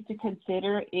other piece to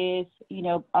consider is,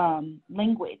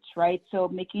 language, right? So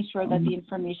making sure that the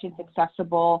information is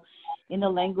accessible in the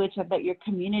language that your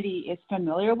community is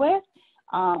familiar with.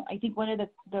 I think one of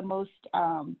the most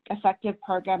effective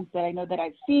programs that I know that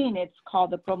I've seen, it's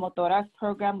called the Promotoras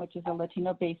program, which is a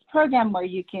Latino-based program where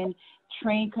you can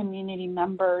train community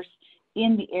members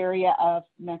in the area of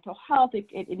mental health.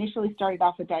 It initially started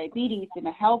off with diabetes and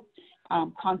a health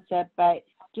concept, but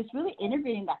just really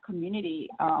integrating that community,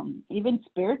 even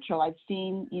spiritual. I've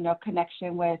seen,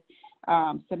 connection with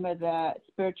some of the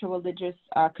spiritual religious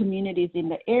communities in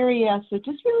the area. So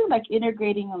just really like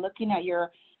integrating and looking at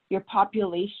your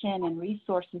population and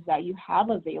resources that you have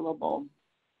available.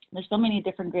 There's so many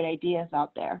different great ideas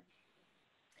out there.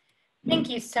 Thank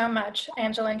you so much,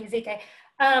 Angela and Kazike.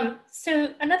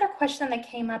 So another question that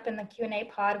came up in the Q&A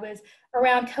pod was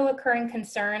around co-occurring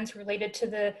concerns related to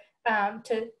the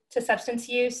to substance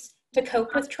use to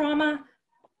cope with trauma.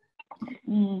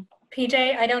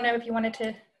 PJ, I don't know if you wanted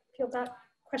to field that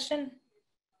question.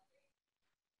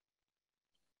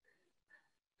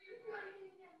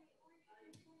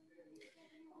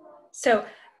 So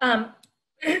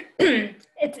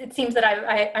it seems that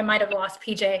I might have lost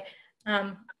PJ.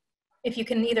 If you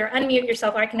can either unmute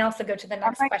yourself, or I can also go to the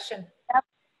next question. Yep.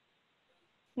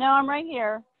 No, I'm right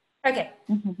here. Okay.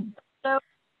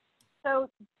 So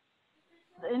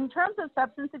in terms of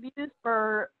substance abuse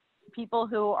for people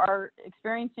who are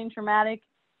experiencing traumatic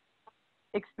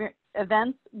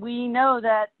events, we know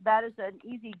that is an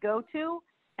easy go-to.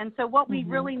 And so what we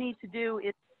really need to do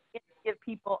is give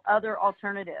people other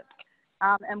alternatives.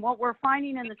 And what we're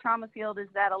finding in the trauma field is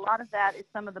that a lot of that is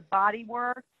some of the body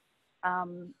work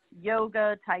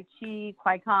yoga, Tai Chi,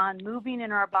 Kwai-Kon, moving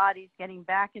in our bodies, getting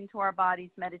back into our bodies,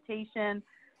 meditation.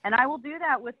 And I will do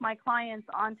that with my clients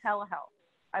on telehealth.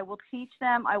 I will teach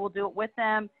them, I will do it with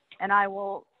them, and I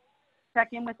will check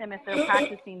in with them if they're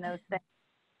practicing those things.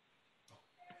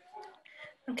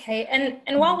 Okay,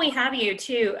 and while we have you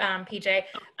too, PJ,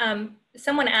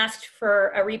 someone asked for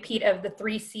a repeat of the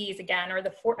 3 C's again, or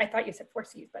the 4, I thought you said 4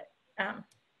 C's, but.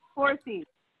 4 C's.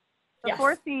 The yes.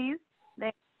 4 C's,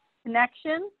 they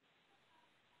connection,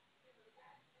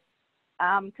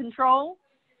 control,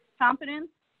 competence,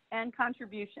 and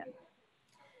contribution.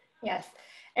 Yes,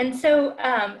 and so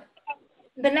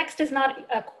the next is not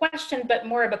a question, but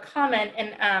more of a comment,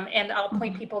 and I'll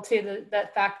point people to the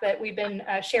fact that we've been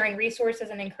sharing resources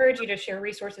and encourage you to share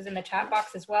resources in the chat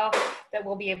box as well that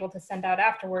we'll be able to send out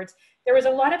afterwards. There was a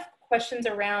lot of questions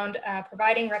around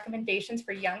providing recommendations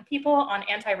for young people on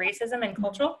anti-racism and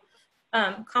cultural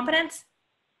competence.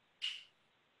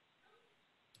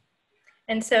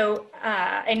 And so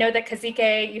I know that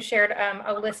Kazike, you shared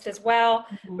a list as well.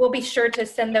 We'll be sure to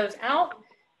send those out.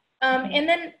 And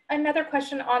then another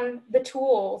question on the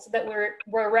tools that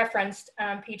were referenced,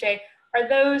 PJ, are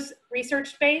those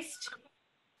research-based?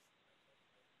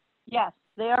 Yes,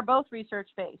 they are both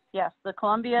research-based. Yes, the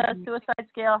Columbia Suicide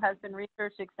Scale has been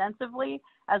researched extensively,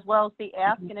 as well as the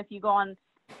Ask. And if you go on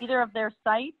either of their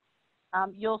sites,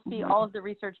 you'll see all of the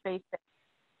research-based.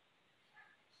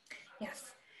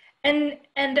 Yes. And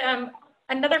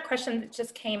another question that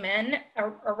just came in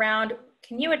around,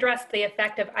 can you address the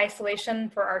effect of isolation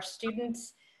for our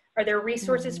students? Are there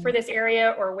resources for this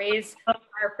area or ways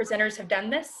our presenters have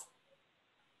done this?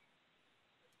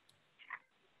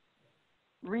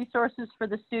 Resources for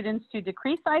the students to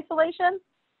decrease isolation?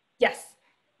 Yes.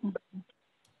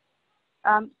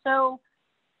 So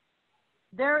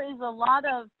there is a lot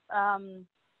of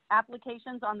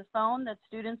applications on the phone that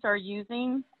students are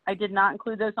using. I did not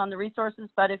include those on the resources,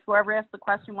 but if whoever asked the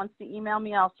question wants to email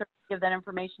me, I'll certainly give that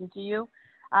information to you.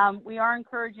 We are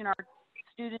encouraging our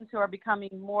students who are becoming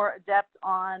more adept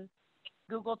on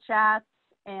Google Chats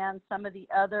and some of the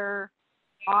other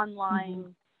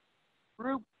online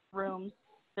group rooms.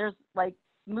 There's like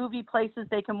movie places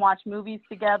they can watch movies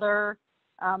together.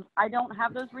 I don't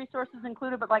have those resources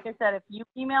included, but like I said, if you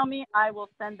email me, I will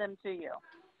send them to you.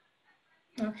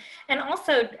 And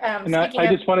also, and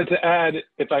I just wanted to add,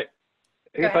 if I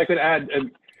could add,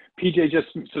 PJ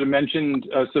just sort of mentioned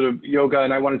sort of yoga,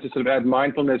 and I wanted to sort of add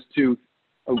mindfulness to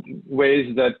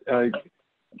ways that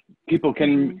people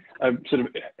can sort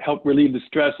of help relieve the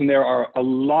stress. And there are a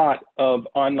lot of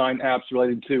online apps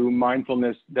related to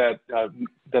mindfulness that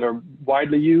that are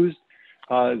widely used,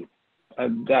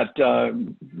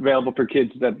 available for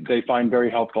kids that they find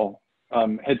very helpful.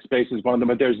 Headspace is one of them,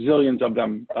 but there's zillions of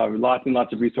them, lots and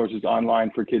lots of resources online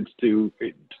for kids to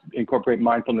incorporate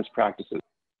mindfulness practices.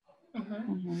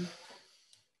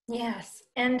 Yes,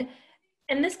 and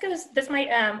this might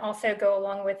also go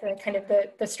along with kind of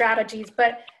the strategies,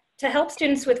 but to help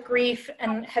students with grief,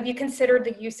 and have you considered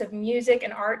the use of music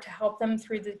and art to help them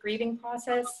through the grieving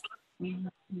process? Can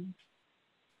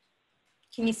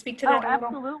you speak to that a little?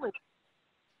 Absolutely.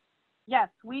 Yes,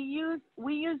 we use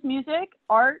music,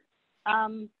 art.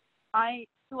 I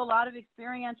do a lot of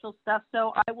experiential stuff,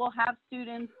 so I will have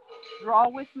students draw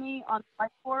with me on the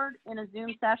whiteboard in a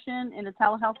Zoom session, in a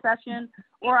telehealth session,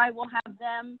 or I will have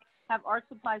them have art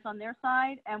supplies on their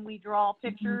side, and we draw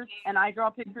pictures, and I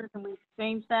draw pictures, and we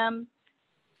exchange them.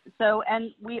 So,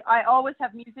 and I always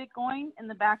have music going in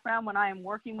the background when I am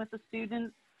working with a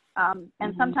student,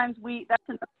 and sometimes that's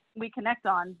another thing we connect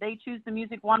on. They choose the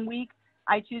music one week,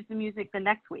 I choose the music the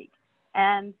next week,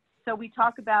 and so we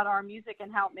talk about our music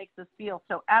and how it makes us feel.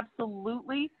 So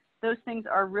absolutely, those things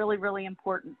are really, really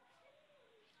important.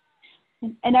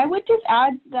 And I would just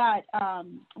add that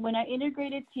when I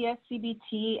integrated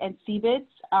TSCBT and CBITS,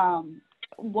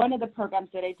 one of the programs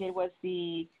that I did was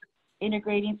the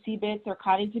integrating CBITS, or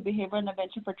cognitive behavioral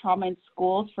intervention for trauma in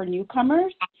schools for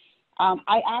newcomers.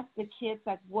 I asked the kids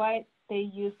like what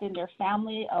they used in their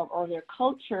family or their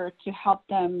culture to help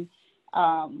them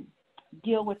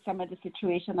deal with some of the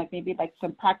situation, like maybe like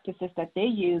some practices that they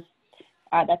use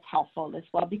that's helpful as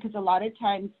well, because a lot of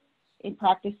times in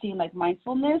practicing like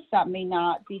mindfulness, that may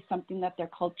not be something that their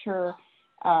culture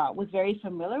was very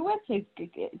familiar with. So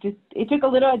it took a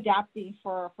little adapting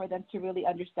for them to really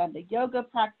understand the yoga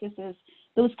practices,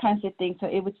 those kinds of things. So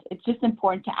it's just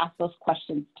important to ask those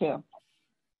questions too.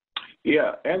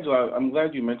 Yeah, Angela, I'm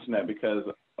glad you mentioned that, because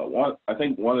I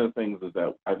think one of the things is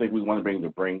that I think we want to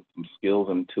bring some skills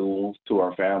and tools to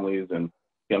our families and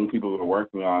young people who are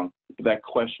working on that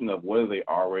question of what are they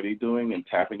already doing, and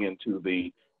tapping into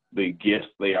the the gifts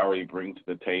they already bring to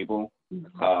the table.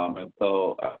 And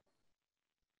so,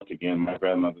 again, my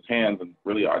grandmother's hands and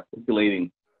really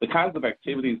articulating the kinds of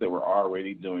activities that we're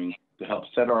already doing to help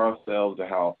set ourselves to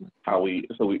how we,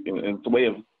 and it's a way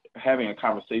of having a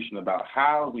conversation about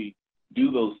how we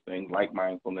do those things like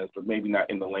mindfulness, but maybe not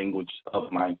in the language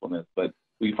of mindfulness, but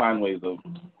we find ways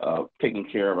of taking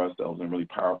care of ourselves in really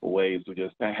powerful ways. So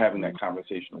just having that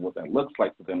conversation of what that looks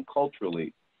like for them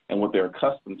culturally and what they're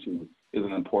accustomed to is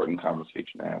an important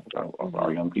conversation to have with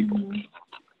our young people.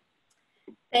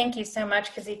 Thank you so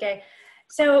much, Kazike.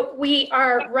 So we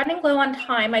are running low on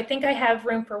time. I think I have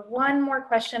room for one more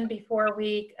question before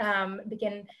we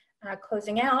begin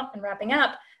closing out and wrapping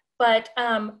up. But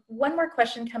one more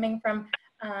question coming from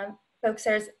folks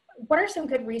there is, what are some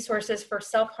good resources for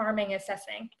self-harming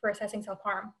assessing, for assessing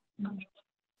self-harm?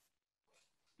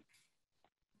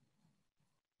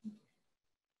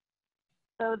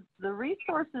 So the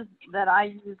resources that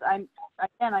I use,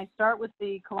 I start with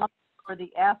the Columbia or the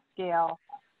F scale.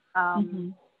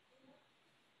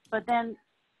 But then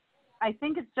I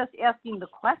think it's just asking the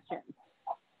question.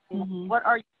 What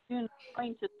are you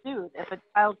going to do? If a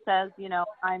child says, you know,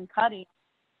 I'm cutting,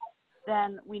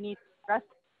 then we need to address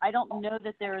it. I don't know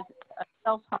that there's a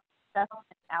self-harm assessment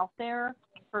out there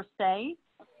per se,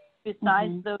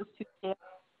 besides those two scales.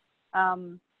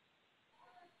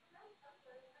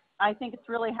 I think it's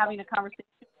really having a conversation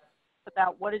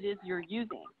about what it is you're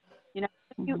using. You know,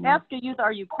 if you ask a youth,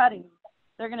 are you cutting?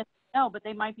 They're going to say no, but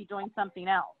they might be doing something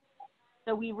else.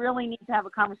 So we really need to have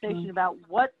a conversation about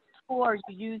what tool are you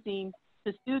using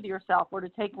to soothe yourself or to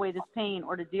take away this pain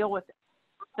or to deal with it.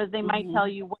 Because they might tell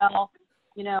you, well,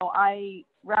 you know, I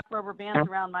wrap rubber bands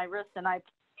around my wrist and I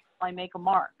make a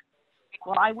mark.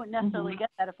 Well, I wouldn't necessarily get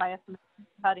that if I asked them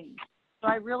cutting. So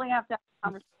I really have to have a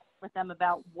conversation with them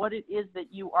about what it is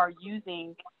that you are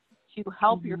using to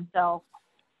help yourself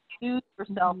soothe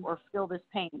yourself or feel this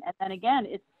pain. And then again,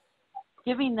 it's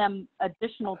giving them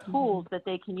additional tools that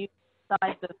they can use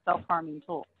besides those self-harming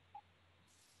tools.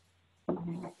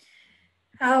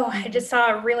 Oh, I just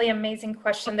saw a really amazing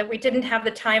question that we didn't have the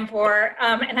time for,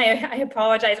 and I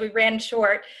apologize, we ran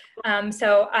short.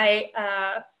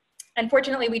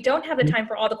 Unfortunately, we don't have the time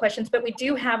for all the questions, but we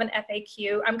do have an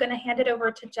FAQ. I'm going to hand it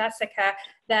over to Jessica.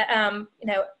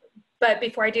 But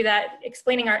before I do that,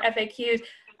 explaining our FAQs,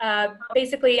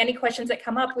 basically any questions that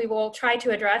come up, we will try to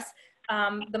address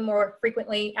the more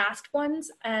frequently asked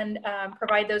ones and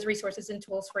provide those resources and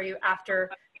tools for you after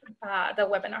the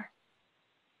webinar.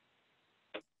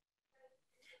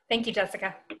 Thank you,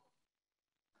 Jessica.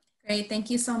 Great, thank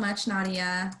you so much,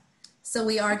 Nadia. So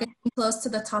we are getting close to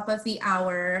the top of the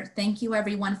hour. Thank you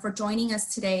everyone for joining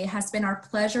us today. It has been our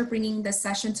pleasure bringing this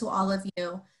session to all of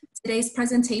you. Today's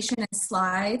presentation and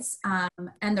slides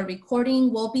and the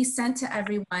recording will be sent to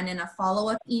everyone in a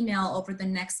follow-up email over the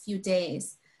next few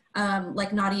days.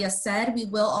 Like Nadia said, we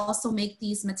will also make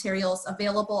these materials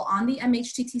available on the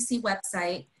MHTTC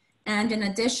website. And in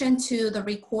addition to the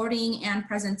recording and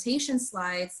presentation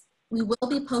slides, we will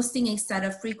be posting a set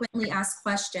of frequently asked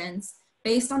questions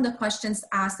based on the questions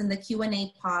asked in the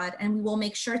Q&A pod, and we will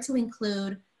make sure to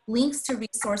include links to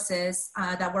resources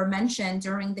that were mentioned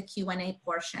during the Q&A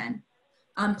portion.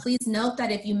 Please note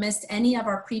that if you missed any of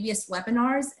our previous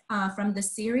webinars from the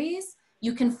series,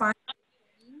 you can find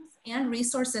links and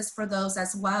resources for those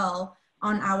as well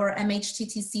on our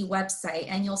MHTTC website,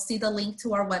 and you'll see the link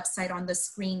to our website on the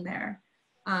screen there.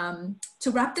 To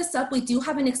wrap this up, we do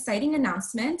have an exciting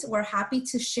announcement. We're happy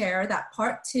to share that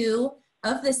part 2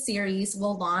 of the series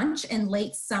will launch in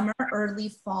late summer, early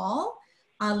fall,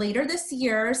 later this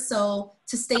year. So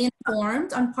to stay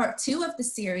informed on part 2 of the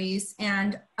series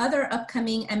and other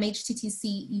upcoming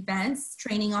MHTTC events,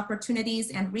 training opportunities,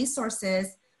 and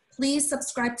resources, please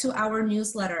subscribe to our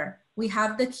newsletter. We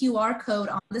have the QR code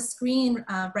on the screen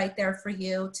right there for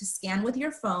you to scan with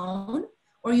your phone,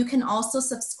 or you can also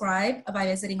subscribe by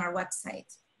visiting our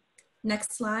website.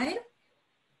 Next slide.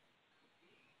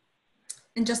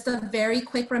 And just a very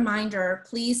quick reminder,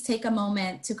 please take a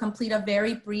moment to complete a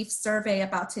very brief survey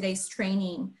about today's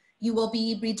training. You will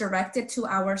be redirected to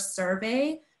our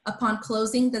survey upon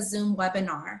closing the Zoom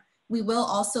webinar. We will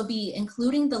also be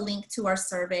including the link to our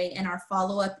survey in our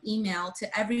follow-up email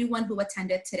to everyone who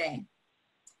attended today.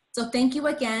 So thank you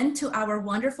again to our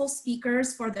wonderful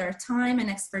speakers for their time and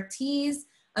expertise.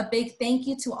 A big thank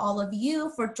you to all of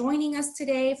you for joining us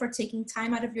today, for taking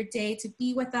time out of your day to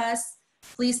be with us.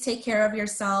 Please take care of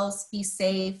yourselves, be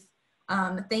safe.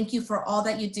 Thank you for all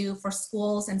that you do for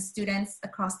schools and students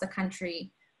across the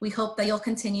country. We hope that you'll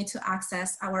continue to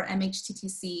access our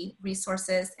MHTTC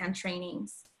resources and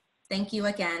trainings. Thank you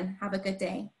again. Have a good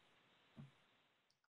day.